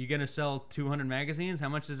you're gonna sell 200 magazines. How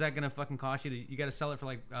much is that gonna fucking cost you? You got to sell it for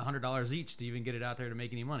 $100 each to even get it out there to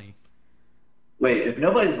make any money. Wait, if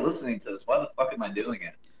nobody's listening to this, why the fuck am I doing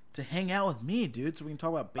it? To hang out with me, dude, so we can talk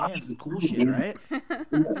about bands and cool shit, right?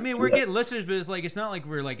 I mean, we're getting listeners, but it's not like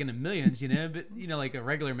we're in the millions, But a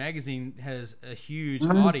regular magazine has a huge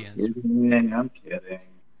audience. I'm kidding.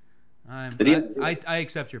 I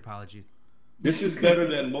accept your apology. This is better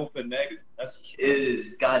than Moped Magazine. That's It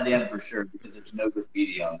is goddamn for sure because there's no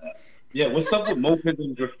graffiti on this. yeah. What's up with moped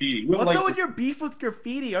and graffiti? We're What's up with your beef with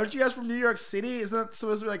graffiti? Aren't you guys from New York City? Isn't that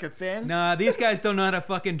supposed to be a thing? Nah, these guys don't know how to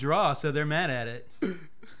fucking draw, so they're mad at it.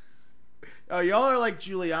 Oh, y'all are like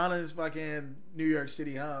Juliana's fucking New York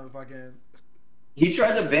City, huh? He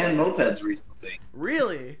tried to ban mopeds recently.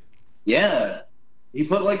 Really? Yeah. He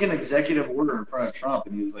put like an executive order in front of Trump,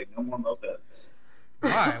 and he was like, "No more mopeds."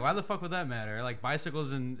 Why? Why the fuck would that matter? Like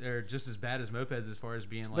bicycles are just as bad as mopeds as far as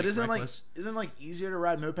being like But isn't reckless. easier to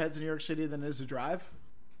ride mopeds in New York City than it is to drive?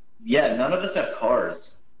 Yeah, none of us have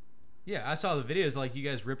cars. Yeah, I saw the videos like you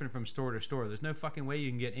guys ripping from store to store. There's no fucking way you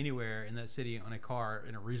can get anywhere in that city on a car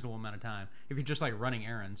in a reasonable amount of time if you're just like running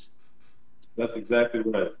errands. That's exactly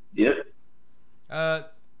right. Yep.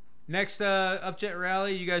 Next Upjet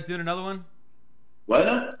Rally, you guys doing another one?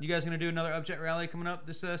 What? You guys gonna do another Upjet Rally coming up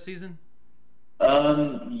this season?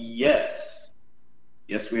 Yes.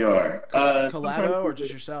 Yes, we are. Collabo or just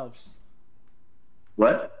yourselves?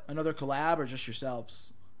 What? Another collab or just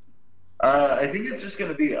yourselves? I think it's just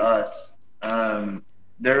going to be us.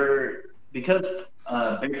 Because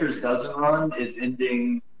Baker's Dozen Run is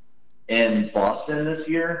ending in Boston this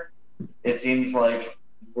year. It seems like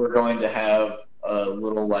we're going to have a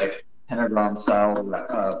little like pentagram style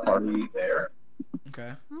party there.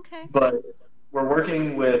 Okay. Okay. But we're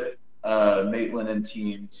working with Maitland and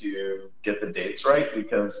team to get the dates right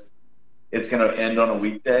because it's going to end on a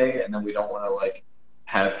weekday, and then we don't want to like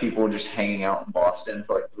have people just hanging out in Boston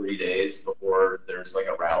for like 3 days before there's like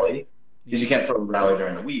a rally because you can't throw a rally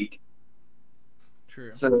during the week.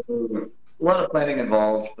 True. So a lot of planning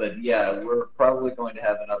involved, but yeah, we're probably going to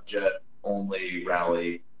have an Upjet only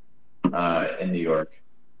rally in New York.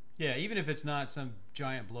 Yeah, even if it's not some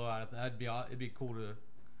giant blowout, it'd be cool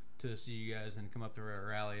to see you guys and come up to a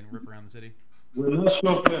rally and rip around the city. We're not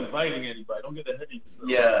sure if we're inviting anybody. Don't get ahead of yourself.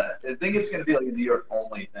 Yeah, I think it's going to be like a New York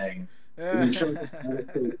only thing. When you show the United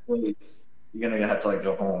States plates, you're going to have to like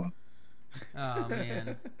go home. Oh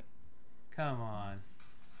man, come on!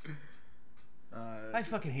 I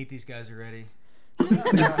fucking hate these guys already. No,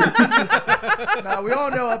 we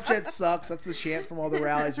all know Upjet sucks. That's the chant from all the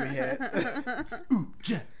rallies we hit. Ooh,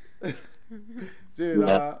 jet. Dude,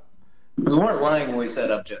 We weren't lying when we said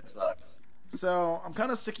Upjet sucks. so I'm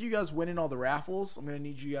kind of sick of you guys winning all the raffles. I'm going to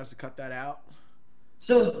need you guys to cut that out.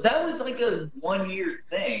 So that was like a 1 year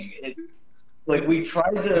thing. Like we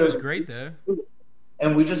tried to. It was great though.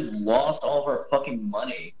 And we just lost all of our fucking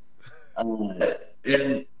money. And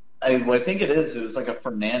what I think it was like a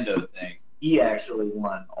Fernando thing. He actually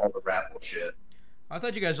won all the raffle shit. I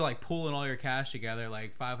thought you guys were like pooling all your cash together,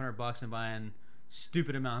 like $500 and buying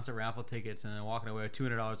stupid amounts of raffle tickets, and then walking away with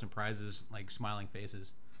 $200 in prizes, like smiling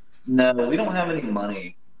faces. No, we don't have any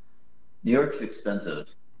money. New York's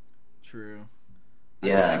expensive. True.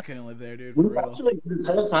 Yeah. I couldn't live there, dude, for We've real. actually, this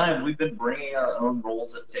whole time, we've been bringing our own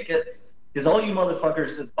rolls of tickets. Because all you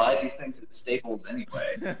motherfuckers just buy these things at Staples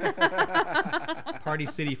anyway. Party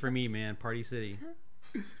City for me, man. Party City.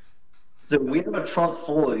 So we have a trunk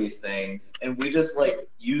full of these things, and we just like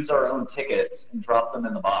use our own tickets and drop them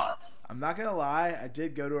in the box. I'm not going to lie. I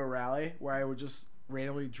did go to a rally where I would just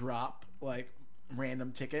randomly drop, like,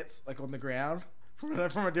 random tickets, like, on the ground from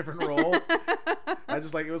a different roll. I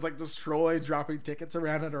just, like, it was like just trolling, dropping tickets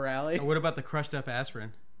around at a rally. What about the crushed up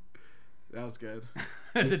aspirin? That was good.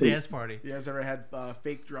 The dance party. You guys ever had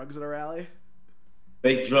fake drugs at a rally?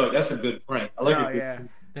 Fake drug. That's a good prank. I like Oh, it. yeah.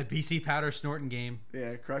 That BC powder snorting game.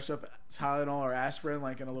 Yeah, crushed up Tylenol or aspirin,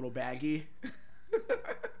 like, in a little baggie.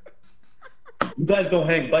 You guys don't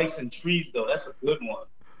hang bikes in trees though. That's a good one.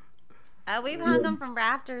 We've hung them from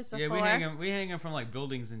rafters before. Yeah, we hang them from like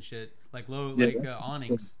buildings and shit, like low, Yeah. like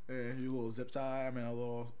awnings. Yeah, you little zip tie, I mean, a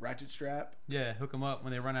little ratchet strap. Yeah, hook them up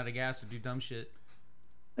when they run out of gas or do dumb shit.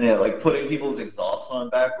 Yeah, like putting people's exhausts on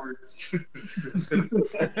backwards.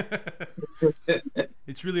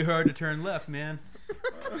 It's really hard to turn left, man.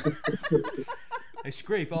 I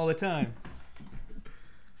scrape all the time.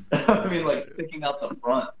 I mean, like picking out the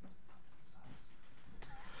front.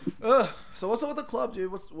 So what's up with the club,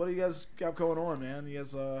 dude? What do you guys got going on, man? You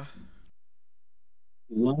guys,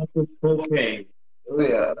 Lots of cocaine. Oh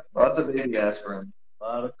yeah, lots of baby aspirin. A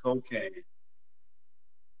lot of cocaine.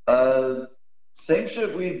 Same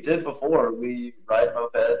shit we did before. We ride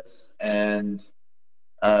mopeds and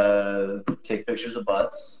take pictures of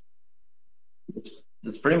butts.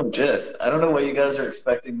 That's pretty much it. I don't know what you guys are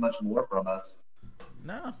expecting much more from us.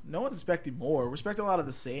 no one's expecting more. We're expecting a lot of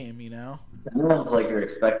the same, you know? Sounds like you're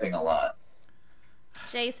expecting a lot.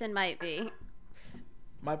 Jason might be.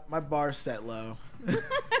 My bar's set low.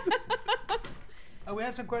 Oh, we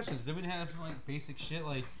had some questions. Did we have like basic shit?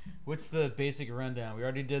 Like, what's the basic rundown? We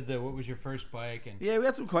already did the what was your first bike and Yeah, we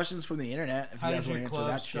had some questions from the internet, if how you did guys want to your answer club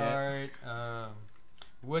that shit.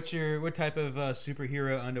 start? What type of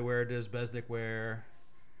superhero underwear does Besnick wear?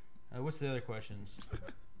 What's the other questions?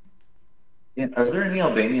 Yeah, are there any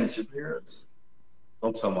Albanian superheroes?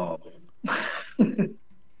 Don't tell mom. Man.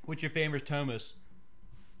 What's your favorite Thomas?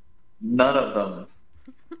 None of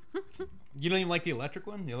them. You don't even like the electric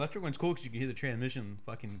one? The electric one's cool because you can hear the transmission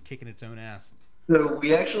fucking kicking its own ass. So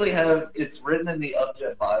we actually have, it's written in the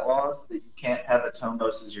Upjet bylaws that you can't have a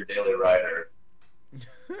Tomos as your daily rider.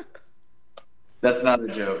 That's not a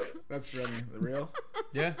joke. That's funny. The real?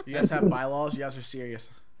 Yeah. You guys have bylaws? You guys are serious.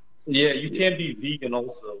 Yeah, you can't be vegan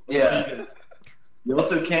also. Yeah. Vegans. You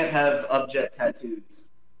also can't have Upjet tattoos.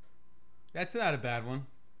 That's not a bad one.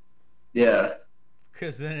 Yeah.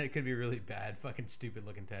 Because then it could be really bad, fucking stupid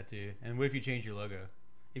looking tattoo. And what if you change your logo?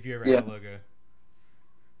 If you ever Yeah. had a logo.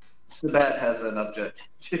 Sabat has an Upjet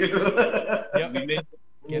tattoo. Yep. We made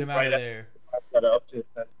Get him out of there. got an upset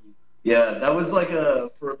tattoo. Yeah, that was like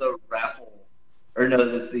for the raffle, or no,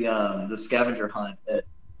 this the scavenger hunt at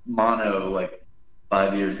Mono like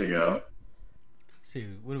 5 years ago. See,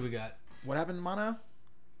 what do we got? What happened in Mono?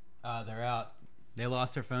 They're out. They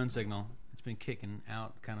lost their phone signal. It's been kicking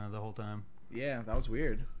out kind of the whole time. Yeah, that was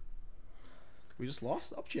weird. We just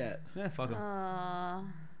lost Upjet. Yeah, fuck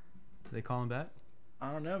them. They calling back?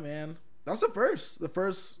 I don't know, man. That was the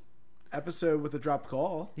first episode with a dropped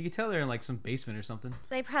call. You can tell they're in like some basement or something.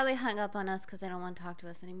 They probably hung up on us because they don't want to talk to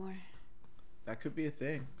us anymore. That could be a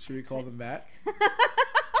thing. Should we call them back?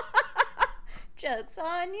 Joke's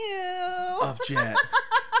on you. Upjet.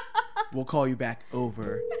 We'll call you back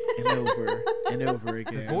over and over and over The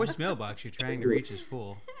again. voicemail box you're trying to reach is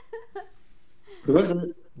full. Who is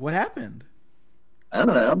it? What happened? I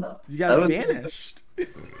don't know. You guys That was- vanished.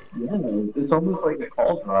 Yeah, it's almost like the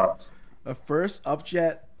call dropped. The first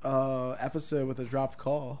Upjet episode with a dropped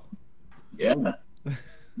call. Yeah.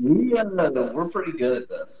 We're pretty good at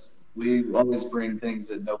this. We always bring things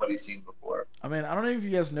that nobody's seen before. I mean, I don't know if you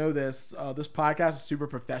guys know this. This podcast is super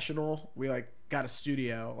professional. We like got a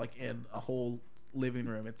studio like in a whole living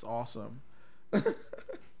room. It's awesome.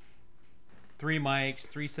 3 mics,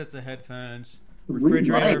 3 sets of headphones, Three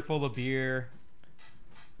refrigerator mics? full of beer.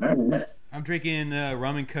 All right. I'm drinking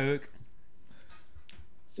rum and coke.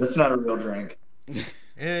 That's not a real drink.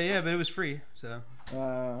 Yeah, but it was free, so.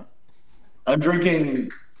 I'm drinking,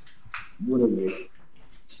 what is it?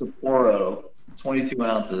 Sapporo, 22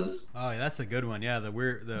 ounces. Oh, yeah, that's a good one. Yeah,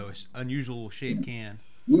 the unusual shaped can.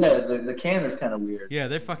 Yeah, the can is kind of weird. Yeah,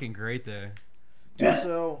 they're fucking great though. Dude, Yeah.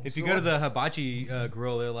 so If you so go to the let's- hibachi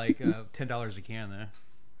grill, they're like $10 a can there.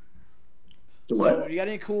 So you got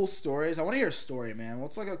any cool stories? I want to hear a story, man.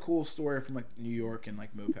 What's like a cool story from like New York and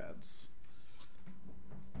like mopeds?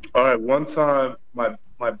 All right, one time my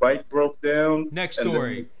bike broke down. Next and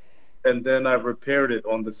story. and then I repaired it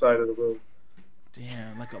on the side of the road.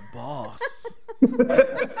 Damn, like a boss.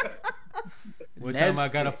 One time I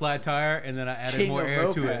got a Nestle, flat tire and then I added king more of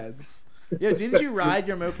air to it. mopeds. Yeah, didn't you ride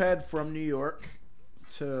your moped from New York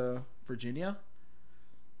to Virginia?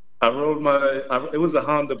 I rode it was a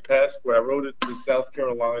Honda Passport. I rode it to South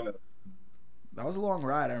Carolina. That was a long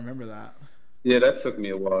ride. I remember that. Yeah, that took me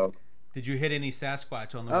a while. Did you hit any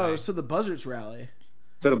Sasquatch on the Oh, it way? was to the Buzzards rally.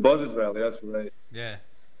 To the Buzzards Valley, that's right. Yeah.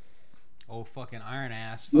 Oh, fucking iron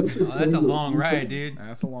ass. Fucking, oh, that's a long ride, dude.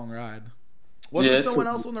 That's a long ride. Wasn't Yeah, it someone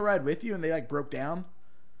took- else on the ride with you and they like broke down?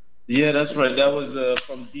 Yeah, that's right. That was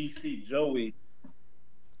from DC, Joey.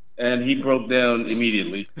 And he broke down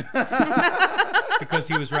immediately. Because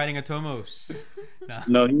he was riding a Tomos. Nah.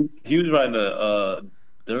 No, he was riding a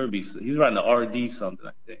Derby. He was riding the RD something,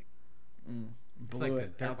 I think. It's Blew like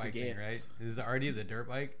it the dirt out the bike thing, gates. right? Is the RD the dirt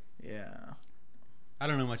bike? Yeah. I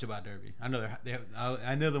don't know much about Derby. I know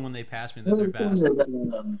I know that when they pass me that they're fast.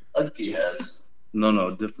 Ugly has.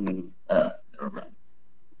 No, different one. Never mind.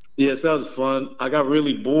 Yes, that was fun. I got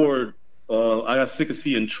really bored. I got sick of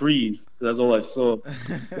seeing trees. That's all I saw.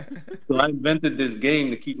 So I invented this game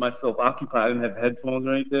to keep myself occupied. I didn't have headphones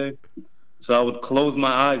or anything. So I would close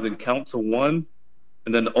my eyes and count to 1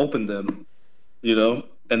 and then open them, you know?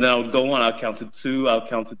 And then I would go on. I'd count to 2. I'd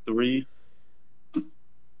count to 3.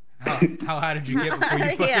 How high did you get before you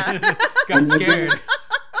fucking Yeah. got scared?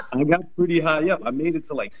 I got pretty high up. I made it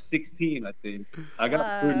to like 16, I think. I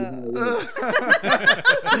got pretty high up.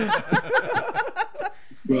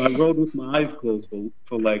 So I rode with my eyes closed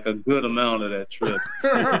for like a good amount of that trip.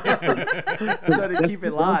 So to keep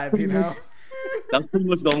it live, you know? That's pretty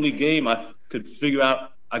much the only game I could figure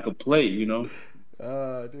out I could play, you know?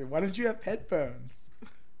 Dude, why didn't you have headphones?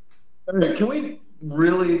 Can we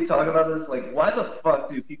really talk about this? Like, why the fuck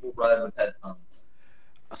do people ride with headphones?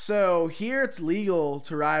 So here it's legal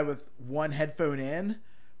to ride with one headphone in,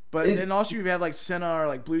 but then also you have like Sena or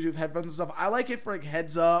like Bluetooth headphones and stuff. I like it for like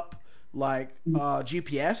heads up, like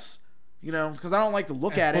GPS, you know, because I don't like to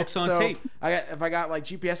look And at it. books on So tape. if I got like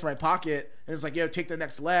GPS in my pocket and it's like, yo, take the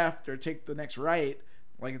next left or take the next right,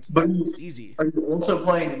 like it's easy. Are you also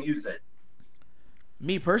playing music?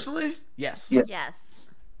 Me personally, yes. Yeah. Yes.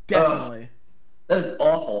 Definitely. That is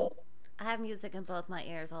awful. I have music in both my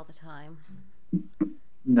ears all the time.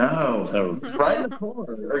 No. Terrible. Ride in the car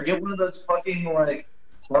or get one of those fucking like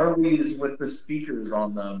Harleys with the speakers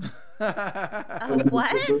on them.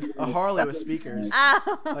 What? A Harley with speakers.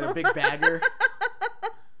 Oh. Like a big bagger.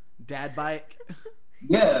 Dad bike.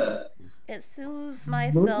 Yeah. It soothes my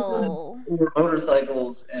soul.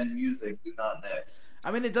 Motorcycles and music do not mix.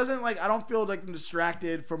 I mean, it doesn't like I don't feel like I'm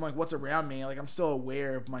distracted from like what's around me. Like I'm still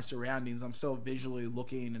aware of my surroundings. I'm still visually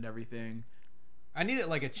looking and everything. I need it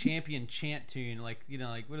like a champion chant tune, like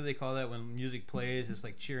like what do they call that when music plays? It's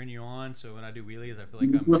like cheering you on. So when I do wheelies, I feel like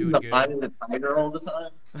You I'm listen doing to Eye good. of the Tiger all the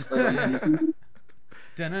time. Like,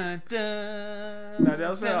 Dun-dun-dun, No,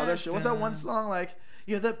 that's not other shit. What's that one song like?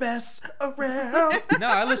 You're the best around. No,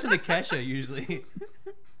 I listen to Kesha usually.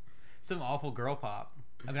 Some awful girl pop.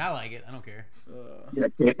 I mean, I like it. I don't care. yeah,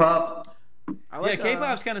 K-pop. I like, Yeah,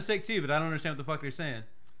 K-pop's kind of sick too, but I don't understand what the fuck they're saying.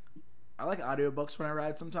 I like audiobooks when I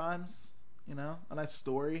ride sometimes. You know, a nice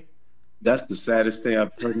story. That's the saddest thing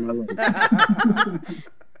I've heard in my life.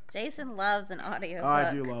 Jason loves an audiobook. Oh,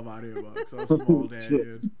 I do love audiobooks. I'm a small dad,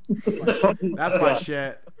 dude. That's my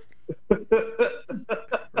shit.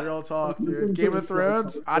 Real talk, dude. Game of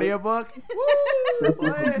Thrones audiobook. Woo!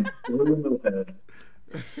 Play it.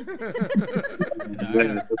 I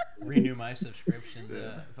gotta renew my subscription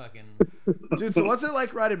to fucking. Dude, so what's it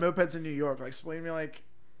like riding mopeds in New York? Like, explain to me, like,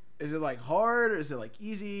 is it like hard? Or is it like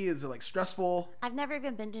easy? Is it like stressful? I've never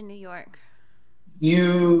even been to New York.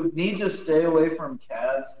 You need to stay away from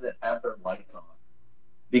cabs that have their lights on.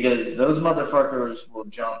 Because those motherfuckers will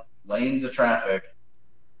jump lanes of traffic.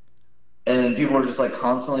 And people are just like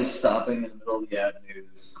constantly stopping in the middle of the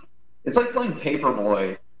avenues. It's like playing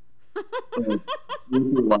Paperboy. with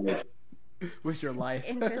your life. With your life.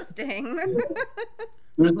 Interesting.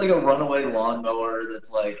 There's like a runaway lawnmower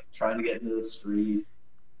that's like trying to get into the street.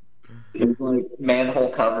 There's like manhole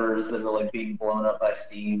covers that are like being blown up by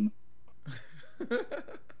steam.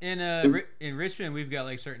 In Richmond, we've got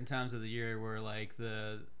like certain times of the year where like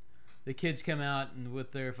the kids come out and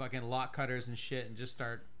with their fucking lock cutters and shit and just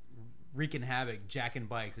start wreaking havoc, jacking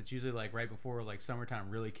bikes. It's usually like right before like summertime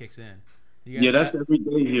really kicks in. You guys Yeah, that's every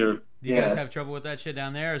day here. Do you Yeah. guys have trouble with that shit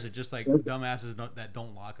down there, or is it just like dumbasses that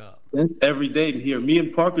don't lock up? That's every day here. Me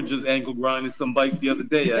and Parker just ankle grinded some bikes the other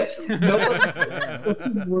day, actually.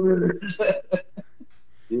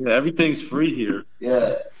 Yeah, everything's free here.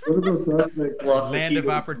 Yeah. Land of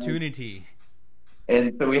opportunity.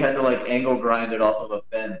 And so we had to like angle grind it off of a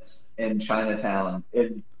fence in Chinatown.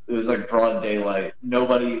 It was like broad daylight.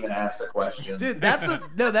 Nobody even asked a question. Dude,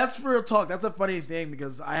 that's real talk. That's a funny thing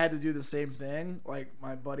because I had to do the same thing. Like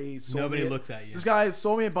my buddy sold Nobody me looks at you. This guy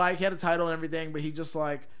sold me a bike. He had a title and everything, but he just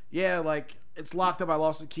like, yeah, like it's locked up. I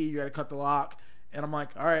lost the key. You got to cut the lock. And I'm like,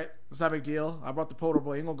 all right, it's not a big deal. I brought the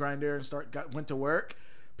portable angle grinder and went to work.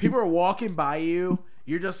 People are walking by you.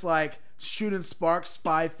 You're just like shooting sparks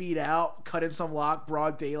 5 feet out, cutting some lock,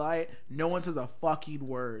 broad daylight. No one says a fucking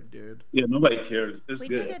word, dude. Yeah, nobody cares. It's We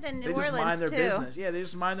good. did it in They New just mind Orleans their too. business. Yeah, they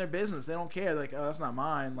just mind their business. They don't care. Like, oh, that's not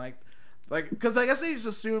mine. Like, because I guess they just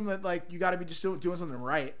assume that like you got to be just doing something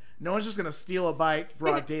right. No one's just gonna steal a bike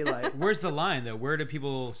broad daylight. Where's the line though? Where do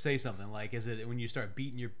people say something? Like, is it when you start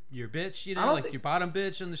beating your bitch? You I know, don't like think- your bottom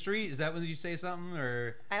bitch on the street? Is that when you say something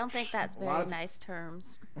or? I don't think that's lot very of- nice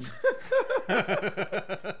terms.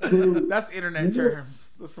 That's internet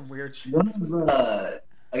terms. That's some weird shit. I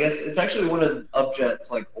guess it's actually one of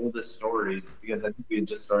Upjet's like oldest stories because I think it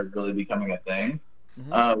just started really becoming a thing.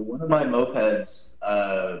 One of my mopeds,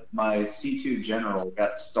 my C2 General,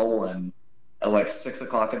 got stolen at like 6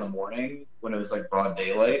 o'clock in the morning when it was like broad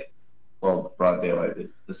daylight. Well, broad daylight,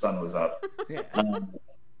 the sun was up. Yeah.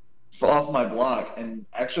 Off my block, and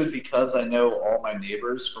actually because I know all my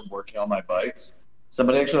neighbors from working on my bikes,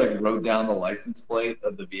 somebody actually like wrote down the license plate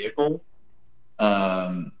of the vehicle,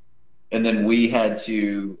 and then we had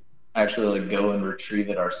to actually like go and retrieve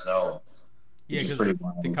it ourselves. Yeah, Which is because pretty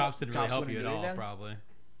wild. the cops didn't really Cops help you wouldn't at do all, anything? probably.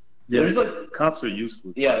 Yeah, There's like cops are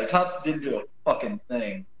useless. Yeah, the cops didn't do a fucking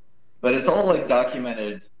thing, but it's all like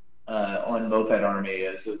documented on Moped Army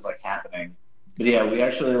as it was like happening. But yeah, we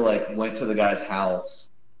actually like went to the guy's house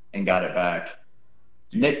and got it back.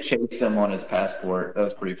 Nick chased him on his passport. That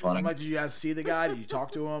was pretty funny. I'm like, did you guys see the guy? Did you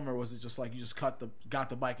talk to him, or was it just like you just got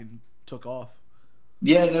the bike and took off?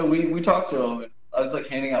 Yeah, no, we talked to him. And I was like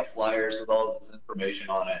handing out flyers with all of his information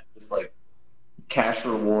on it, just like cash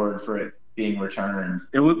reward for it being returned.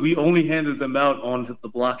 We only handed them out on the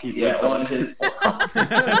block he's Yeah, lived on his block.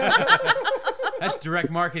 That's direct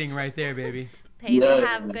marketing right there, baby. Pays Yeah. to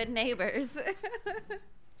have good neighbors.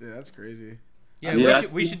 Dude, that's crazy. Yeah, Yeah.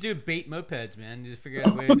 we should do bait mopeds, man. Just figure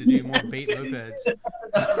out a way to do more bait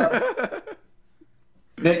mopeds.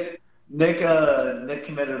 Nick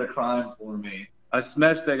committed a crime for me. I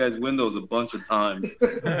smashed that guy's windows a bunch of times.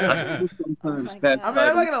 I still sometimes my pass God. I mean, by I'm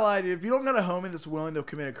not them. gonna lie, dude. If you don't got a homie that's willing to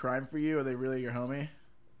commit a crime for you, are they really your homie?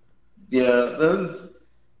 Yeah,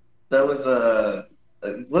 that was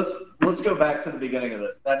let's go back to the beginning of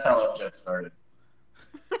this. That's how Upjet started.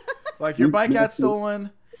 Like your bike got stolen,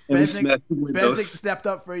 And he Besnick, smashed the windows. Besnick stepped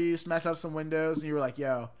up for you, smashed out some windows, and you were like,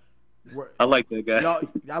 "Yo, I like that guy. y'all,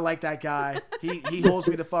 I like that guy. He holds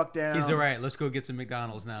me the fuck down. He's all right. Let's go get some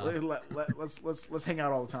McDonald's now. Let's hang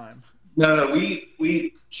out all the time." No,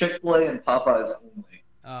 we Chick-fil-A and Popeyes only.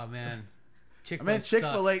 Oh man, I Chick-fil-A. mean,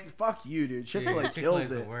 Chick-fil-A, sucks. fuck you, dude. Chick-fil-A Dude, kills Chick-fil-A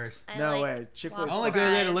is it. the worst. I No like way. Chick-fil-A. I waffle only go there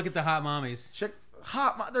to fries. look at the hot mommies.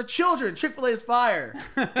 They're children. Chick-fil-A is fire.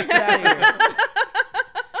 Get out of here.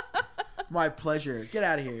 My pleasure. Get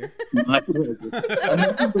out of here.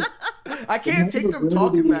 I can't take them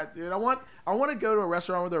talking that, dude. I want to go to a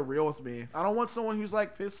restaurant where they're real with me. I don't want someone who's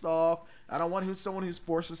like pissed off. I don't want someone who's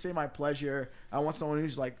forced to say my pleasure. I want someone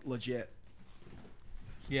who's like legit.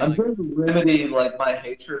 Yeah, I'm like, trying to remedy like my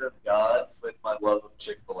hatred of God with my love of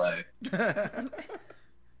Chick-fil-A.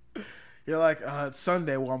 You're like, it's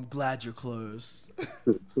Sunday. Well, I'm glad you're closed.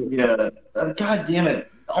 Yeah. God damn it.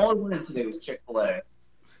 All I wanted today was Chick-fil-A.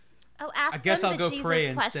 Oh, ask I guess them I'll the go Jesus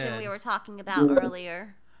pray question instead. we were talking about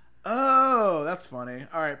earlier. Oh, that's funny.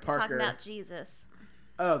 All right, Parker. Talking about Jesus.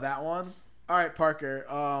 Oh, that one. All right, Parker.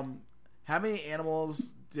 How many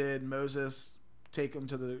animals did Moses take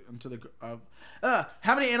into the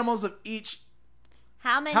how many animals of each?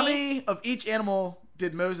 How many? How many of each animal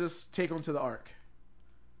did Moses take onto the ark?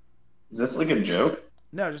 Is this like a joke?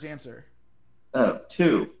 No, just answer. Oh,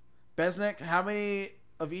 2. Besnick, how many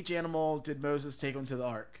of each animal did Moses take onto the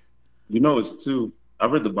ark? You know it's 2. I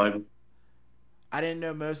read the Bible. I didn't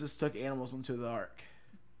know Moses took animals into the ark.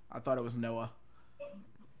 I thought it was Noah.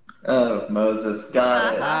 Oh, Moses.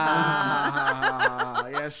 Got it.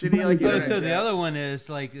 Yeah, shitty like Oh, internet so the jokes. other one is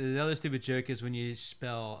like the other stupid joke is when you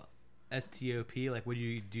spell STOP. Like, what do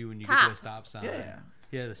you do when you get to a Top. stop sign? Yeah,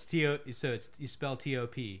 Yeah, the TO. So it's you spell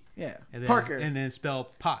TOP. yeah. And then, Parker. And then spell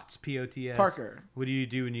POTS. POTS. Parker. What do you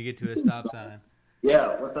do when you get to a stop sign?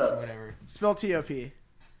 Yeah, what's up? Whatever. Spell T-O-P.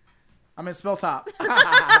 I mean, spell top.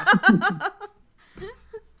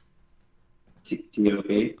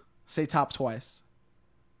 T-O-P? Say top twice.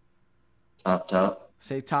 Top.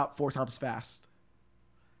 Say top 4 times fast.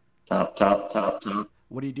 Top.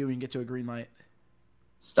 What do you do when you get to a green light?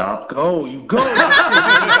 Stop. Go, you go. You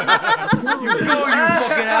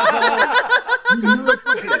fucking asshole!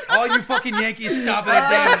 All you fucking Yankees stopping at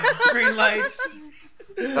damn green lights.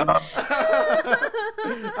 I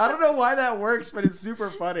don't know why that works, but it's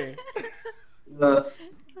super funny. That's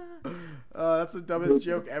the dumbest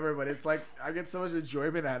joke ever, but it's like I get so much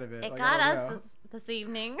enjoyment out of it. It Like, got I don't us know. this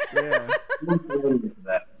evening. Yeah,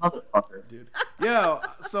 That motherfucker. dude. Yo,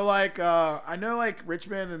 so like I know like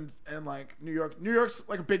Richmond and like New York. New York's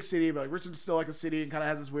like a big city, but like Richmond's still like a city and kind of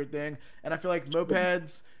has this weird thing. And I feel like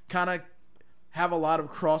mopeds kind of have a lot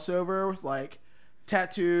of crossover with like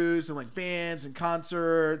tattoos and like bands and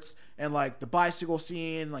concerts and like the bicycle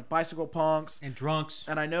scene, like bicycle punks. And drunks.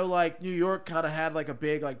 And I know like New York kind of had like a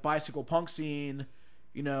big like bicycle punk scene,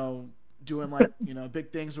 you know, doing like you know big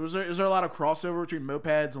things. Is there a lot of crossover between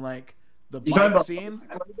mopeds and like the You talking bike about scene?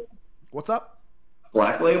 What's up?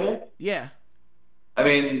 Black Label? Yeah. I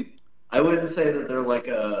mean, I wouldn't say that they're like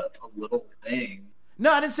a little thing.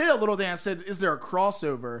 No, I didn't say that little thing. I said, is there a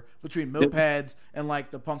crossover between mopeds and like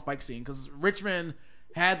the punk bike scene? Because Richmond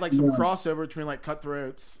had like some crossover between like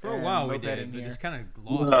cutthroats. For a and while we moped did, in but here. it's kind of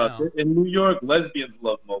lost now. In New York, lesbians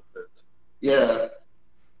love mopeds. Yeah.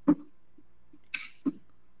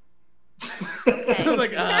 Okay.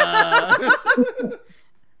 Like,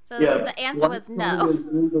 So Yeah. the answer was no.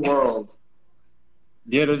 In the world.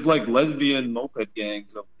 Yeah, there's like lesbian moped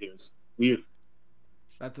gangs up here. It's weird.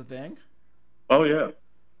 that's the thing. Oh yeah.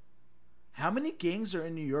 How many gangs are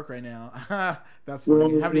in New York right now? That's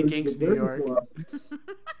funny. How many gangs in New York?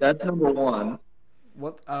 That's number 1.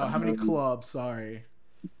 What? Oh, how many clubs? Sorry.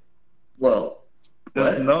 Well,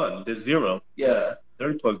 There's what? none. There's 0. Yeah.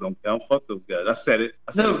 Dirty plugs don't count. Fuck those guys. I said it.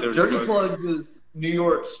 No, Dirty Dirty Plugs is New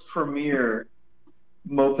York's premier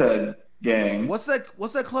moped gang. What's that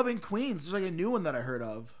club in Queens? There's like a new one that I heard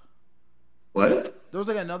of. What? There was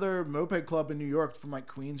like another moped club in New York from like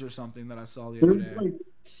Queens or something that I saw the other There's day. like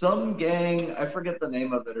some gang, I forget the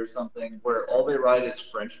name of it or something, where all they ride is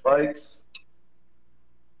French bikes.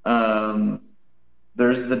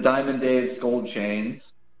 There's the Diamond Dave's Gold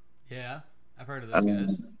Chains. Yeah, I've heard of those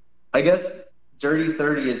guys. I guess Dirty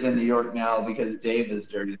 30 is in New York now because Dave is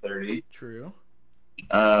Dirty 30. True.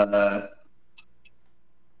 And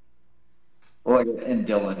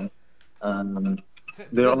Dylan.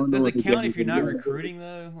 Does it count if you're not recruiting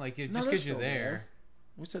though? Like just they're because you're still there.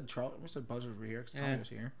 We said Buzzers were here because Tommy was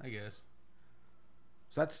here. I guess.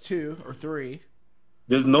 So that's 2 or 3.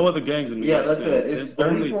 There's no other gangs in New York That's City. it. It's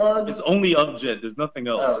Dirty Plugs. It's only Upjet. There's nothing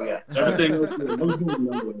else. Oh, yeah. Everything else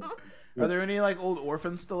is Are there any like old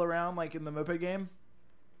orphans still around, like in the moped game?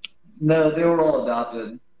 No, they were all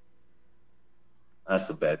adopted. That's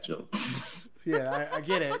a bad joke. Yeah, I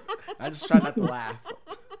get it. I just try not to laugh.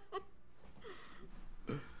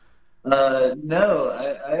 No,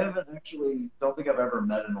 I haven't actually. Don't think I've ever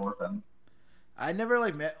met an orphan. I never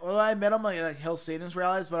like met. Well, I met them like Hell Satan's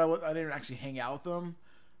rallies, but I didn't actually hang out with them.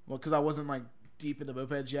 Well, because I wasn't like deep in the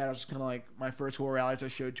mopeds yet. I was just kind of like my first 4 rallies I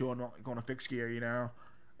showed to on a fixed gear, you know.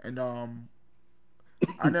 And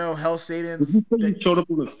I know Hell Satan's. You showed up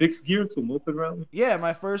on a fixed gear to a moped rally? Yeah,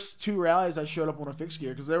 my first 2 rallies I showed up on a fixed gear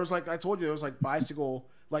because there was like I told you there was like bicycle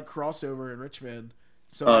like crossover in Richmond.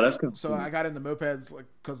 So That's cool. So I got into mopeds like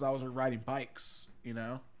because I was like riding bikes, you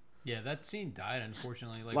know. Yeah, that scene died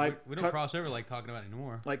unfortunately. Like, we don't cross over like talking about it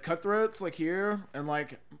anymore. Like Cutthroats, like here, and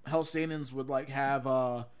like Hell Satan's would like have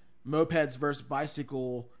mopeds versus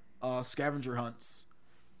bicycle scavenger hunts.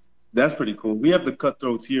 That's pretty cool. We have the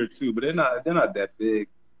Cutthroats here too, but they're not that big.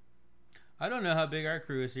 I don't know how big our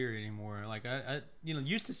crew is here anymore. Like I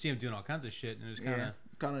used to see them doing all kinds of shit, and it was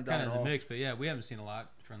kind of died in off. the mix. But yeah, we haven't seen a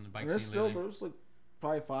lot from the bike There's scene still lately. there's like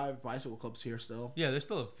probably 5 bicycle clubs here still. Yeah, there's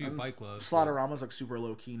still a few And bike clubs. Slaughterama's like super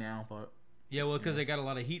low key now, but Yeah, well, because they got a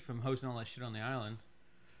lot of heat from hosting all that shit on the island.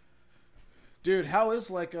 dude, how is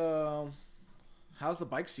like how's the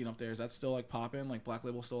bike scene up there? Is that still like popping? Like Black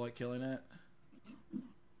Label still like killing it?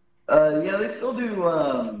 Yeah, they still do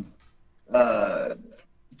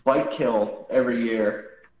bike kill every year.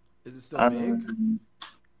 Is it still big?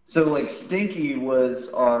 So like Stinky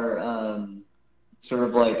was our sort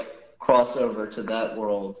of like crossover to that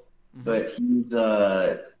world, but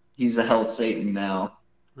he's a Hell Satan now.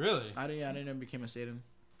 Really? I didn't know he became a Satan.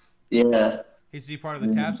 Yeah. Is he part of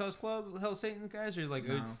the Taps House Club, Hell Satan guys, or like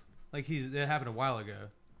No. that happened a while ago?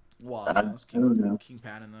 Wow, I that's don't know. King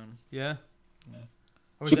Pat and them. Yeah. Or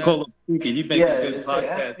was Should that- call him Stinky. He makes Yeah, a good it's like,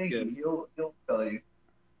 ask podcast. Stinky, he'll tell you.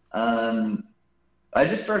 I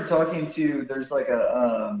just started talking to. There's like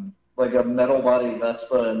a metal body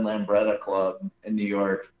Vespa and Lambretta club in New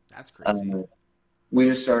York. That's crazy. We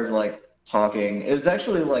just started like talking. It was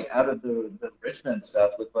actually like out of the Richmond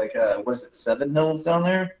stuff with like what is it, Seven Hills down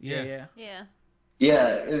there? Yeah. Yeah.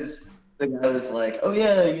 Yeah, the guy was like, oh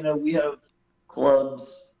yeah, we have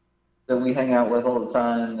clubs that we hang out with all the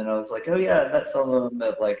time, and I was like, oh yeah, I met some of them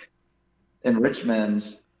at like in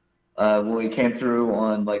Richmond when we came through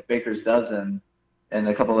on like Baker's Dozen and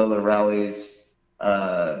a couple other rallies,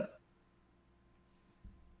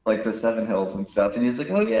 like the Seven Hills and stuff. And he's like,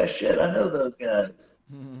 oh yeah, shit, I know those guys.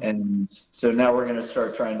 And so now we're gonna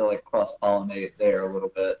start trying to like cross pollinate there a little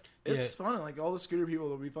bit. It's fun. Like all the scooter people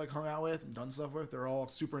that we've like hung out with and done stuff with, they're all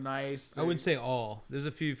super nice. I wouldn't say all. There's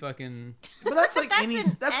a few fucking But that's like That's any in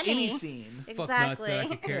that's any any. scene. fuck nuts that I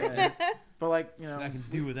Exactly. could care Yeah. But like that I can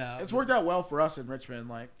do without. it's worked out well for us in Richmond.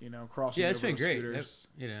 Like crossing. Yeah, it's over been with great. Scooters.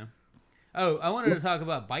 Oh, I wanted to talk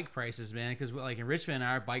about bike prices, man, because like in Richmond,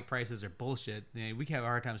 our bike prices are bullshit. We have a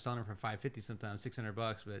hard time selling them for $550 sometimes, $600.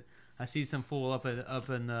 But I see some fool up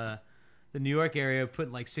in the New York area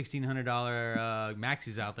putting like $1,600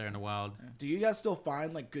 maxis out there in the wild. Do you guys still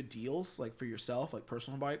find like good deals like for yourself, like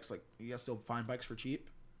personal bikes? Like you guys still find bikes for cheap?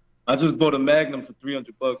 I just bought a Magnum for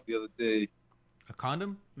 $300 the other day. A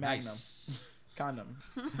condom? Magnum. Nice. Condom.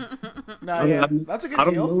 No, yeah, that's a good I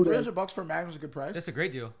don't deal. know that. $300 for a Magnum's a good price. That's a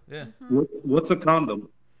great deal. Yeah. What's a condom?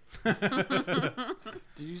 Did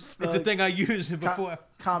you spell It's a thing I used before.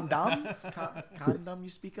 condom? Condom you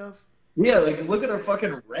speak of? Yeah, like look at our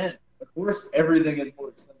fucking rent. Of course, everything is more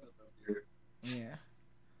expensive over here.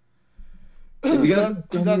 Yeah. You Does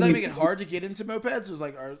guys- that make it hard to get into mopeds? Or is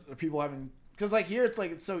like are people having? Because like here, it's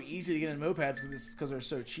like it's so easy to get into mopeds because they're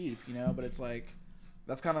so cheap, But it's like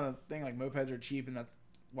that's kind of the thing. Like mopeds are cheap, and that's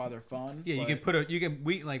why they're fun. Yeah, but-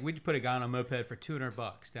 we put a guy on a moped for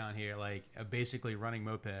 $200 down here, like a basically running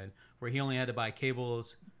moped, where he only had to buy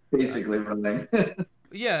cables. Basically running.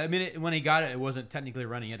 Yeah, I mean, when he got it, it wasn't technically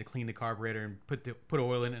running. He had to clean the carburetor and put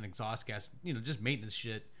oil in it and exhaust gas, just maintenance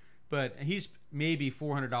shit. But he's maybe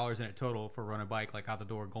 $400 in it total for running a bike, like out the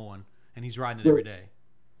door going, and he's riding it every day.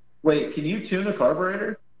 Wait, can you tune a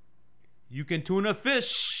carburetor? You can tune a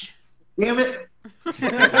fish. Damn it!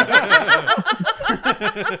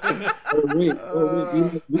 Wait.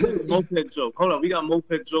 We got a moped joke. Hold on, we got a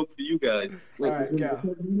moped joke for you guys. All right,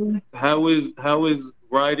 go. How is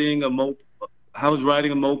riding a moped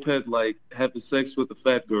like having sex with a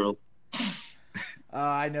fat girl?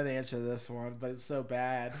 I know the answer to this one, but it's so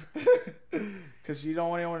bad because you don't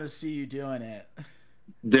want anyone to see you doing it.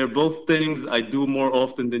 They're both things I do more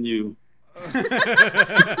often than you.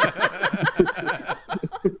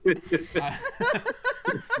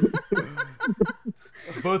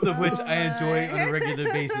 Both of which I enjoy on a regular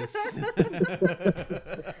basis.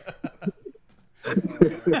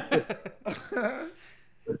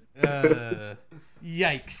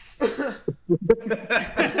 Yikes.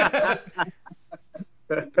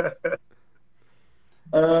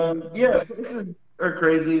 Yeah, prices are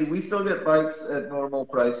crazy. We still get bikes at normal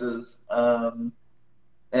prices.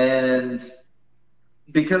 And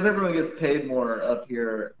because everyone gets paid more up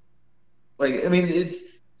here, like, I mean,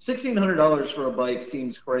 it's $1,600 for a bike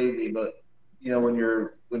seems crazy, but you know, when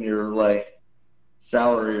your like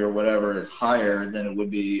salary or whatever is higher than it would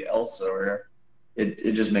be elsewhere,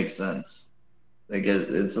 it just makes sense. Like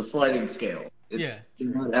it's a sliding scale. It's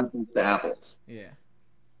not apples to apples. Yeah.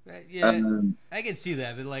 Yeah, I can see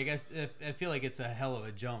that, but like I feel like it's a hell of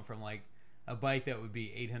a jump from like a bike that would be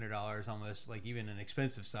 $800 almost, like even an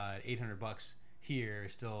expensive side, $800 here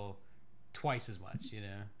is still twice as much, you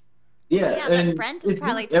know. Yeah, but and rent is it's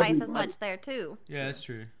probably not every twice as bike. much there too. Yeah, that's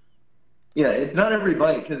true. Yeah, it's not every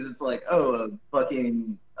bike because it's like, oh, a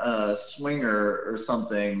fucking swinger or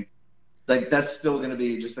something. Like that's still going to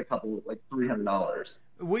be just a couple, like $300.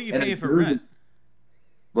 What are you And paying a for Groove- rent?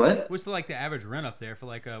 What? What's like the average rent up there for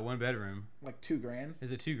like a 1 bedroom? Like $2,000.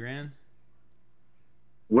 Is it $2,000?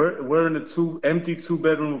 We're in a empty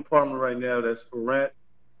 2-bedroom apartment right now that's for rent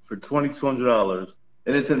for $2,200.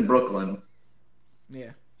 And it's in Brooklyn.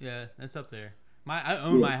 Yeah. Yeah, that's up there. I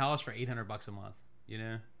own my house for $800 a month. You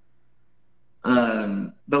know.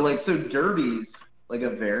 But like, so derbies, like a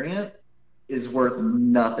variant, is worth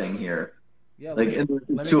nothing here. Yeah. Like, and let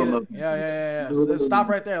there's me two get of it. them. Yeah. So stop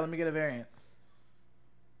right there. Let me get a variant.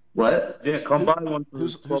 What? Yeah, come buy one. for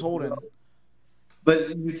Who's $12. holding?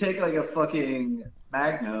 But you take like a fucking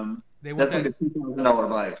Magnum. They want That's like that. a $2,000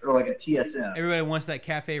 bike, or like a TSM. Everybody wants that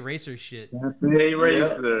cafe racer shit. Hey,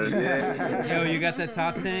 Racer. Yeah. Yo, you got that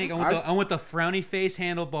top tank? I want the frowny face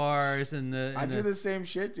handlebars and the. I And do the same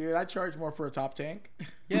shit, dude. I charge more for a top tank.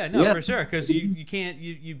 Yeah, no, Yeah. for sure, because you can't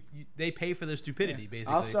you they pay for their stupidity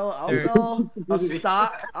basically. I'll sell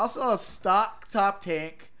a stock top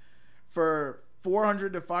tank for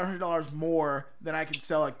 $400 to $500 more than I can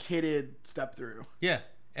sell a kitted step through. Yeah,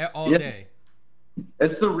 all Yeah. day.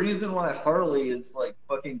 It's the reason why Harley is like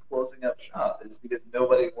fucking closing up shop, is because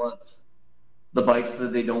nobody wants the bikes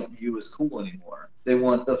that they don't view as cool anymore. They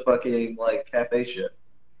want the fucking like cafe shit.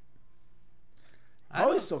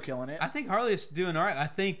 Harley's still killing it. I think Harley's doing all right. I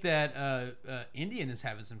think that Indian is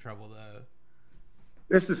having some trouble though.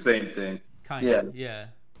 It's the same thing. Kind of, yeah.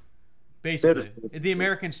 Basically, the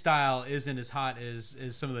American style isn't as hot as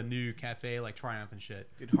some of the new cafe like Triumph and shit.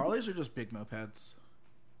 Dude, Harleys are just big mopeds.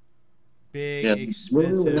 Big, Yeah.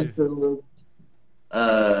 expensive.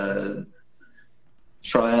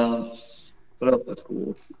 Triumphs. What else is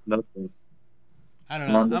cool? Nothing. I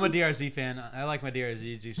don't know. I'm a DRZ fan. I like my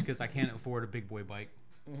DRZ just because I can't afford a big boy bike.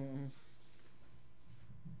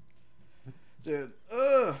 Dude,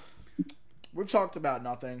 we've talked about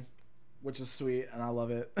nothing, which is sweet, and I love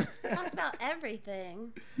it. Talked about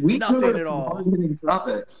everything. We Nothing covered at all. hard-hitting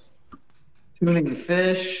topics. Tuning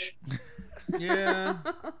fish. Yeah.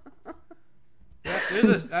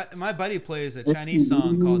 There's my buddy plays a Chinese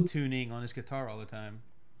song called "Tuning" on his guitar all the time.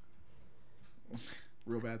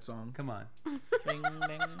 Real bad song. Come on. Ding,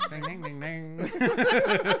 ding. Ding, ding, ding, ding.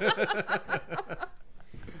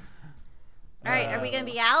 All right, are we gonna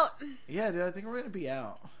be out? Yeah, dude, I think we're gonna be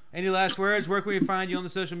out. Any last words? Where can we find you on the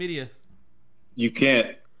social media? You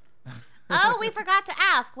can't. Oh, we forgot to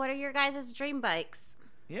ask. What are your guys' dream bikes?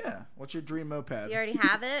 Yeah. What's your dream moped? Do you already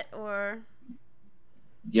have it, or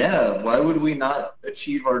Yeah, why would we not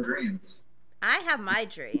achieve our dreams? I have my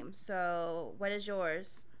dream. So, what is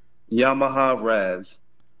yours? Yamaha Raz.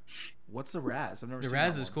 What's the Raz? I've never The seen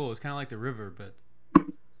Raz that is one. cool. It's kind of like the River, but Is that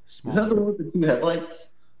the smaller. one with the two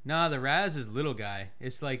headlights? Nah, the Raz is little guy.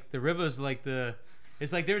 It's like the River's like the.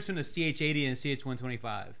 It's like the difference between a CH80 and a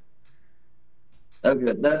CH125.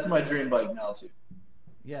 Okay, that's my dream bike now too.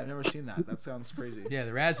 Yeah, I've never seen that. That sounds crazy. Yeah,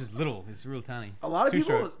 the Raz is little. It's real tiny. A lot of people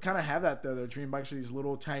Two-stroke. kind of have that though. Their dream bikes are these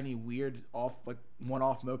little, tiny, weird,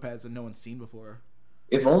 one-off mopeds that no one's seen before.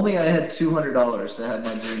 If only I had $200 to have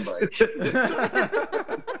my dream bike.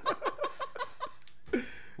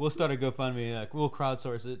 We'll start a GoFundMe. We'll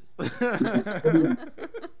crowdsource it.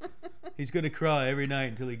 He's gonna cry every night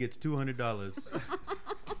until he gets $200. It's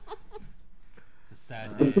a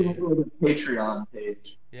sad day. Patreon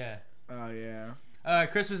page. Yeah. Oh yeah. All right,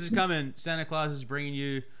 Christmas is coming. Santa Claus is bringing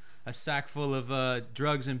you a sack full of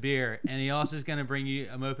drugs and beer, and he also is gonna bring you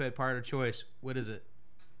a moped part of choice. What is it?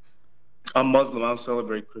 I'm Muslim. I don't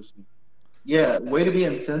celebrate Christmas. Yeah, way to be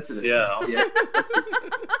insensitive. Yeah.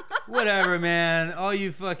 Whatever, man. All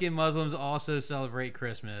you fucking Muslims also celebrate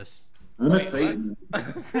Christmas. I'm a Satan.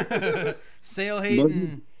 Sail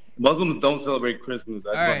hating. Muslims don't celebrate Christmas.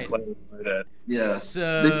 All right. Like that. Yeah.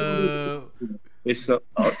 So They sell.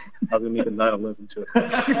 I was gonna make a 9/11 joke.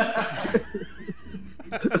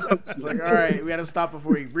 It's like, all right, we got to stop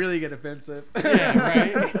before we really get offensive. yeah,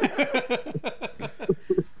 right.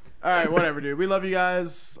 All right, whatever, dude. We love you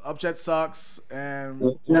guys. Upjet sucks, and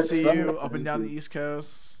we'll see you up and down the East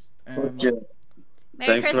Coast. And Yeah.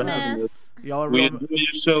 Merry Thanks for having Christmas. y'all are We real. enjoy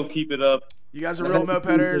your show. Keep it up. You guys are real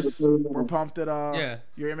mopeders. We're pumped that Yeah.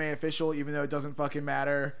 you're MA official, even though it doesn't fucking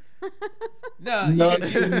matter. No,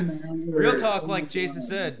 real talk. Like Jason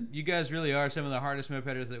said, you guys really are some of the hardest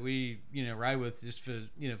mopeders that we ride with. Just for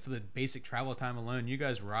for the basic travel time alone, you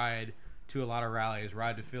guys ride to a lot of rallies.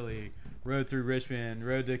 Ride to Philly, rode through Richmond,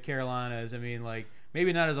 rode to Carolinas. I mean, like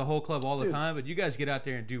maybe not as a whole club all the Dude. time, but you guys get out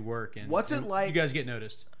there and do work. And What's it and like- You guys get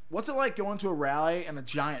noticed. What's it like going to a rally in a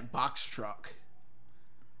giant box truck?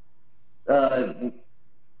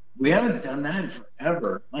 We haven't done that in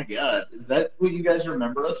forever. My God, is that what you guys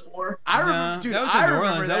remember us for? I No, remember, dude. that was in I New remember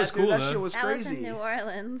Orleans. that. That was Dude, cool, that though. shit was That was crazy. in New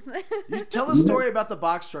Orleans. You tell the story about the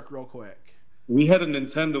box truck real quick. We had a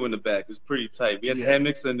Nintendo in the back. It was pretty tight. We had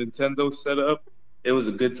hammocks and Nintendo set up. It was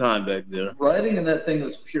a good time back there. Riding in that thing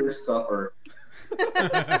was pure suffer.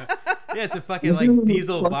 Yeah, it's a fucking like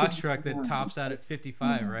diesel box truck that tops out at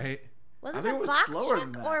 55, right? Was I it think a it was box slower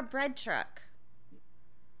truck than or a that. bread truck?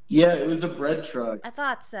 Yeah, it was a bread truck. I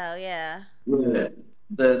thought so, yeah. That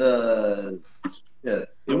shit.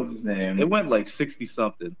 What was his name? It went like 60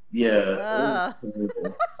 something. Yeah.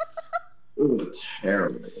 It was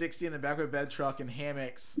terrible. 60 in the back of a bed truck and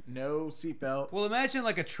hammocks, no seatbelt. Well, imagine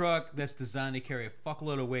like a truck that's designed to carry a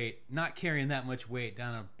fuckload of weight, not carrying that much weight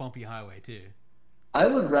down a bumpy highway too. I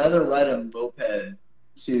would rather ride a moped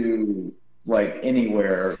to like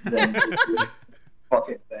anywhere than this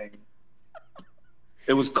fucking thing.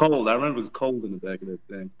 It was cold. I remember it was cold in the back of that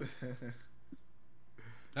thing.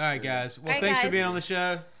 All right, guys. Well, All right, thanks for guys. being on the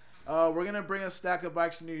show. We're gonna bring a stack of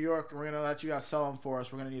bikes to New York, and we're gonna let you guys sell them for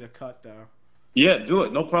us. We're gonna need a cut though. Yeah, do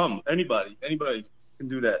it. No problem. Anybody can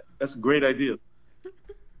do that. That's a great idea.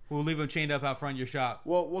 We'll leave them chained up out front of your shop.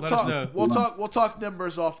 We'll Let us know. talk. We'll talk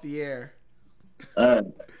numbers off the air. Uh,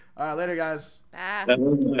 All right, later, guys. Bye.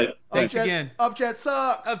 Thanks Upjet- again. Upjet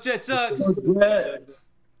sucks. Upjet sucks.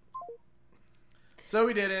 So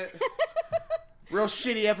we did it. Real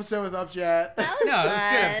shitty episode with Upjet. That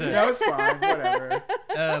was No, it was a good fun. No, it's fine.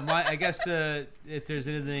 Whatever. I guess if there's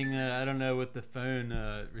anything, I don't know what the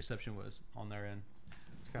phone reception was on their end.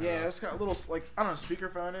 It's kinda Yeah, rough. it's got a little like I don't know,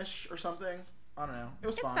 speakerphone-ish or something. I don't know. It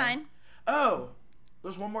was It's fine. fine. Oh,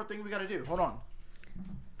 there's one more thing we gotta do. Hold on.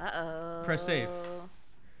 Uh-oh. Press save.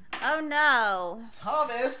 Oh, no.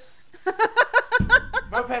 Thomas,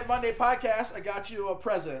 Moped Monday podcast. I got you a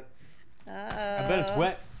present. Uh-oh. I bet it's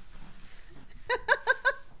wet.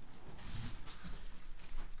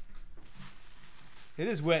 It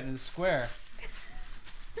is wet and it's square.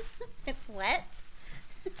 It's wet?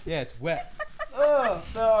 Yeah, it's wet. Ugh.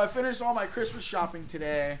 So I finished all my Christmas shopping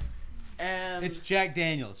today, and It's Jack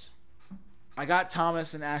Daniels. I got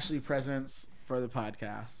Thomas and Ashley presents for the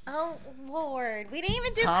podcast. Oh, Lord. We didn't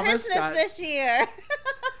even do Thomas Christmas got- this year.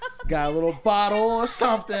 Got a little bottle or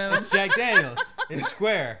something. It's Jack Daniels. It's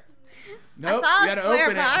square. Nope, I you saw a gotta square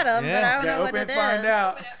open it. bottom, Yeah. but I don't Gotta know open what it, it find is.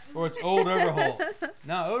 out. Or it's Old Overholt.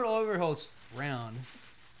 No, Old Overholt's round.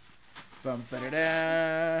 Bum,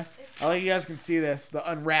 ba-da-da. I like you guys can see this, the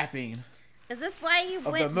unwrapping Is this why you of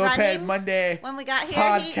the went Moped running Monday when we got here?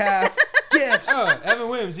 podcast gifts. Oh, Evan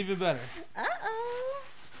Williams, even better. Uh-oh.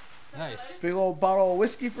 Nice. Big old bottle of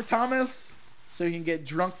whiskey for Thomas, so he can get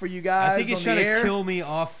drunk for you I guys think he's on trying the to air. kill me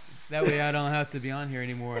off. That way I don't have to be on here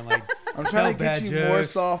anymore. And like, I'm trying to tell get bad you more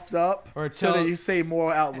jokes. soft up, Or so tell- that you say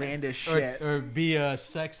more outlandish shit. or be a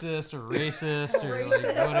sexist or racist or like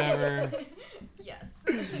whatever. Yes.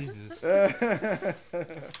 Jesus. Yes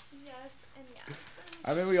and yes.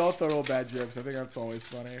 I mean, we all tell real bad jokes. I think that's always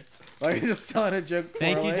funny. Like just telling a joke.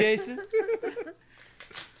 Thank you, poorly. Jason.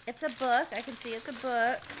 It's a book. I can see it's a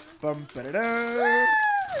book. Bum, ba-da-da.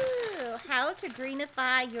 Ooh, how to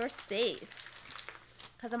greenify your space.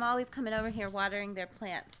 Because I'm always coming over here watering their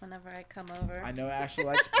plants whenever I come over. I know Ashley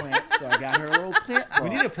likes plants, so I got her a little plant We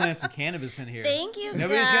box. need to plant some cannabis in here. Thank you,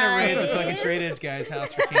 Nobody's gonna raid the fucking guys. straight edge guy's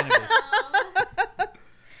house for cannabis.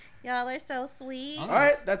 Y'all are so sweet. All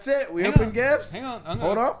right, that's it. We Hang open on. gifts. Hang on.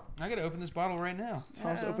 Hold up. I gotta open this bottle right now.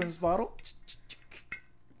 Thomas opens his bottle.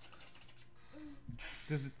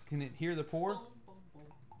 Can it hear the pour?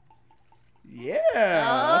 Yeah,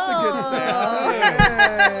 that's a good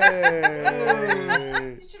sound.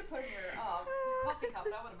 Yay. You should have put it in your coffee cup.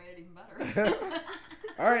 That would have made it even better.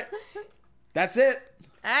 All right, that's it.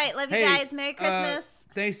 All right, love you Hey, guys. Merry Christmas.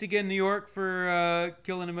 Thanks again, New York, for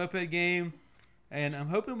killing a moped game. And I'm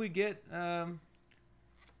hoping we get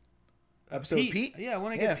Episode of Pete. Yeah, I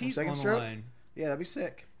want to Yeah, get from Pete Second on the Stroke. line. Yeah, that'd be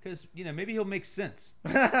sick. Because, maybe he'll make sense.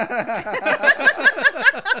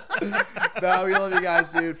 No, we love you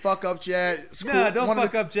guys, dude. Fuck Upjet. It's No, cool. don't One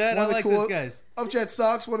of fuck the- Upjet. one I of the like cool- those guys. Upjet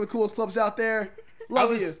sucks. One of the coolest clubs out there.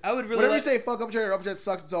 Love you. I would really Whenever like- you say fuck Upjet or Upjet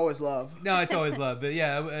sucks, it's always love. No, it's always love. But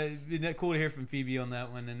yeah, it'd be cool to hear from Phoebe on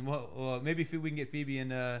that one. And well, maybe if we can get Phoebe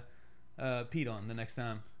and Pete on the next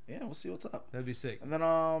time. Yeah, we'll see what's up. That'd be sick. And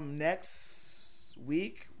then next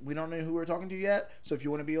week, we don't know who we're talking to yet. So if you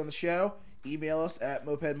want to be on the show, email us at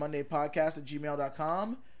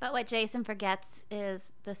mopedmondaypodcast@gmail.com. But what Jason forgets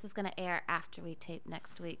is this is going to air after we tape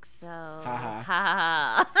next week. So, Ha.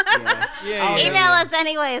 ha. Yeah. Yeah, Email us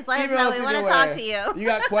anyways. Let Email us know. us We want to anyway. talk to you. You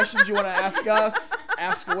got questions you want to ask us?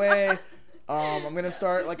 Ask away. I'm gonna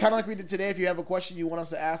start kind of like we did today. If you have a question you want us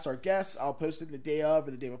to ask our guests, I'll post it the day of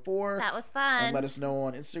or the day before. That was fun. And let us know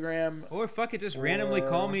on Instagram. Or fuck it, just randomly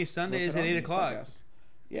call me Sundays at 8 o'clock.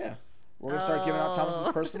 Yeah, we're gonna start giving out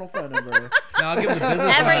Thomas's personal phone number. No, I'll give him the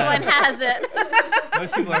business Everyone line. has it.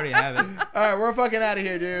 Most people already have it. All right, we're fucking out of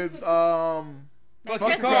here, dude. Fuck your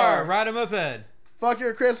Christmas. car, ride a moped. Fuck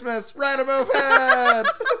your Christmas. Ride a moped.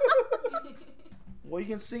 Well, you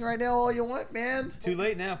can sing right now all you want, man. Too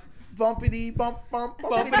late now. Bumpity bump bump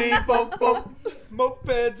Bumpity bump bump.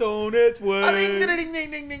 Moped's on its way. Ding ding ding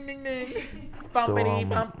ding ding ding ding ding. So, Bumpity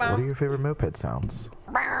bump what are bump. your favorite moped sounds?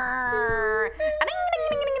 Fuck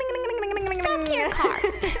your car.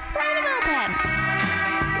 Ride a moped.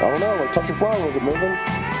 I don't know, like touch a flower, was it moving?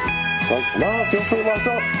 Like, nah, it feels pretty locked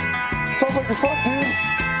up. Sounds like you're fucked, dude.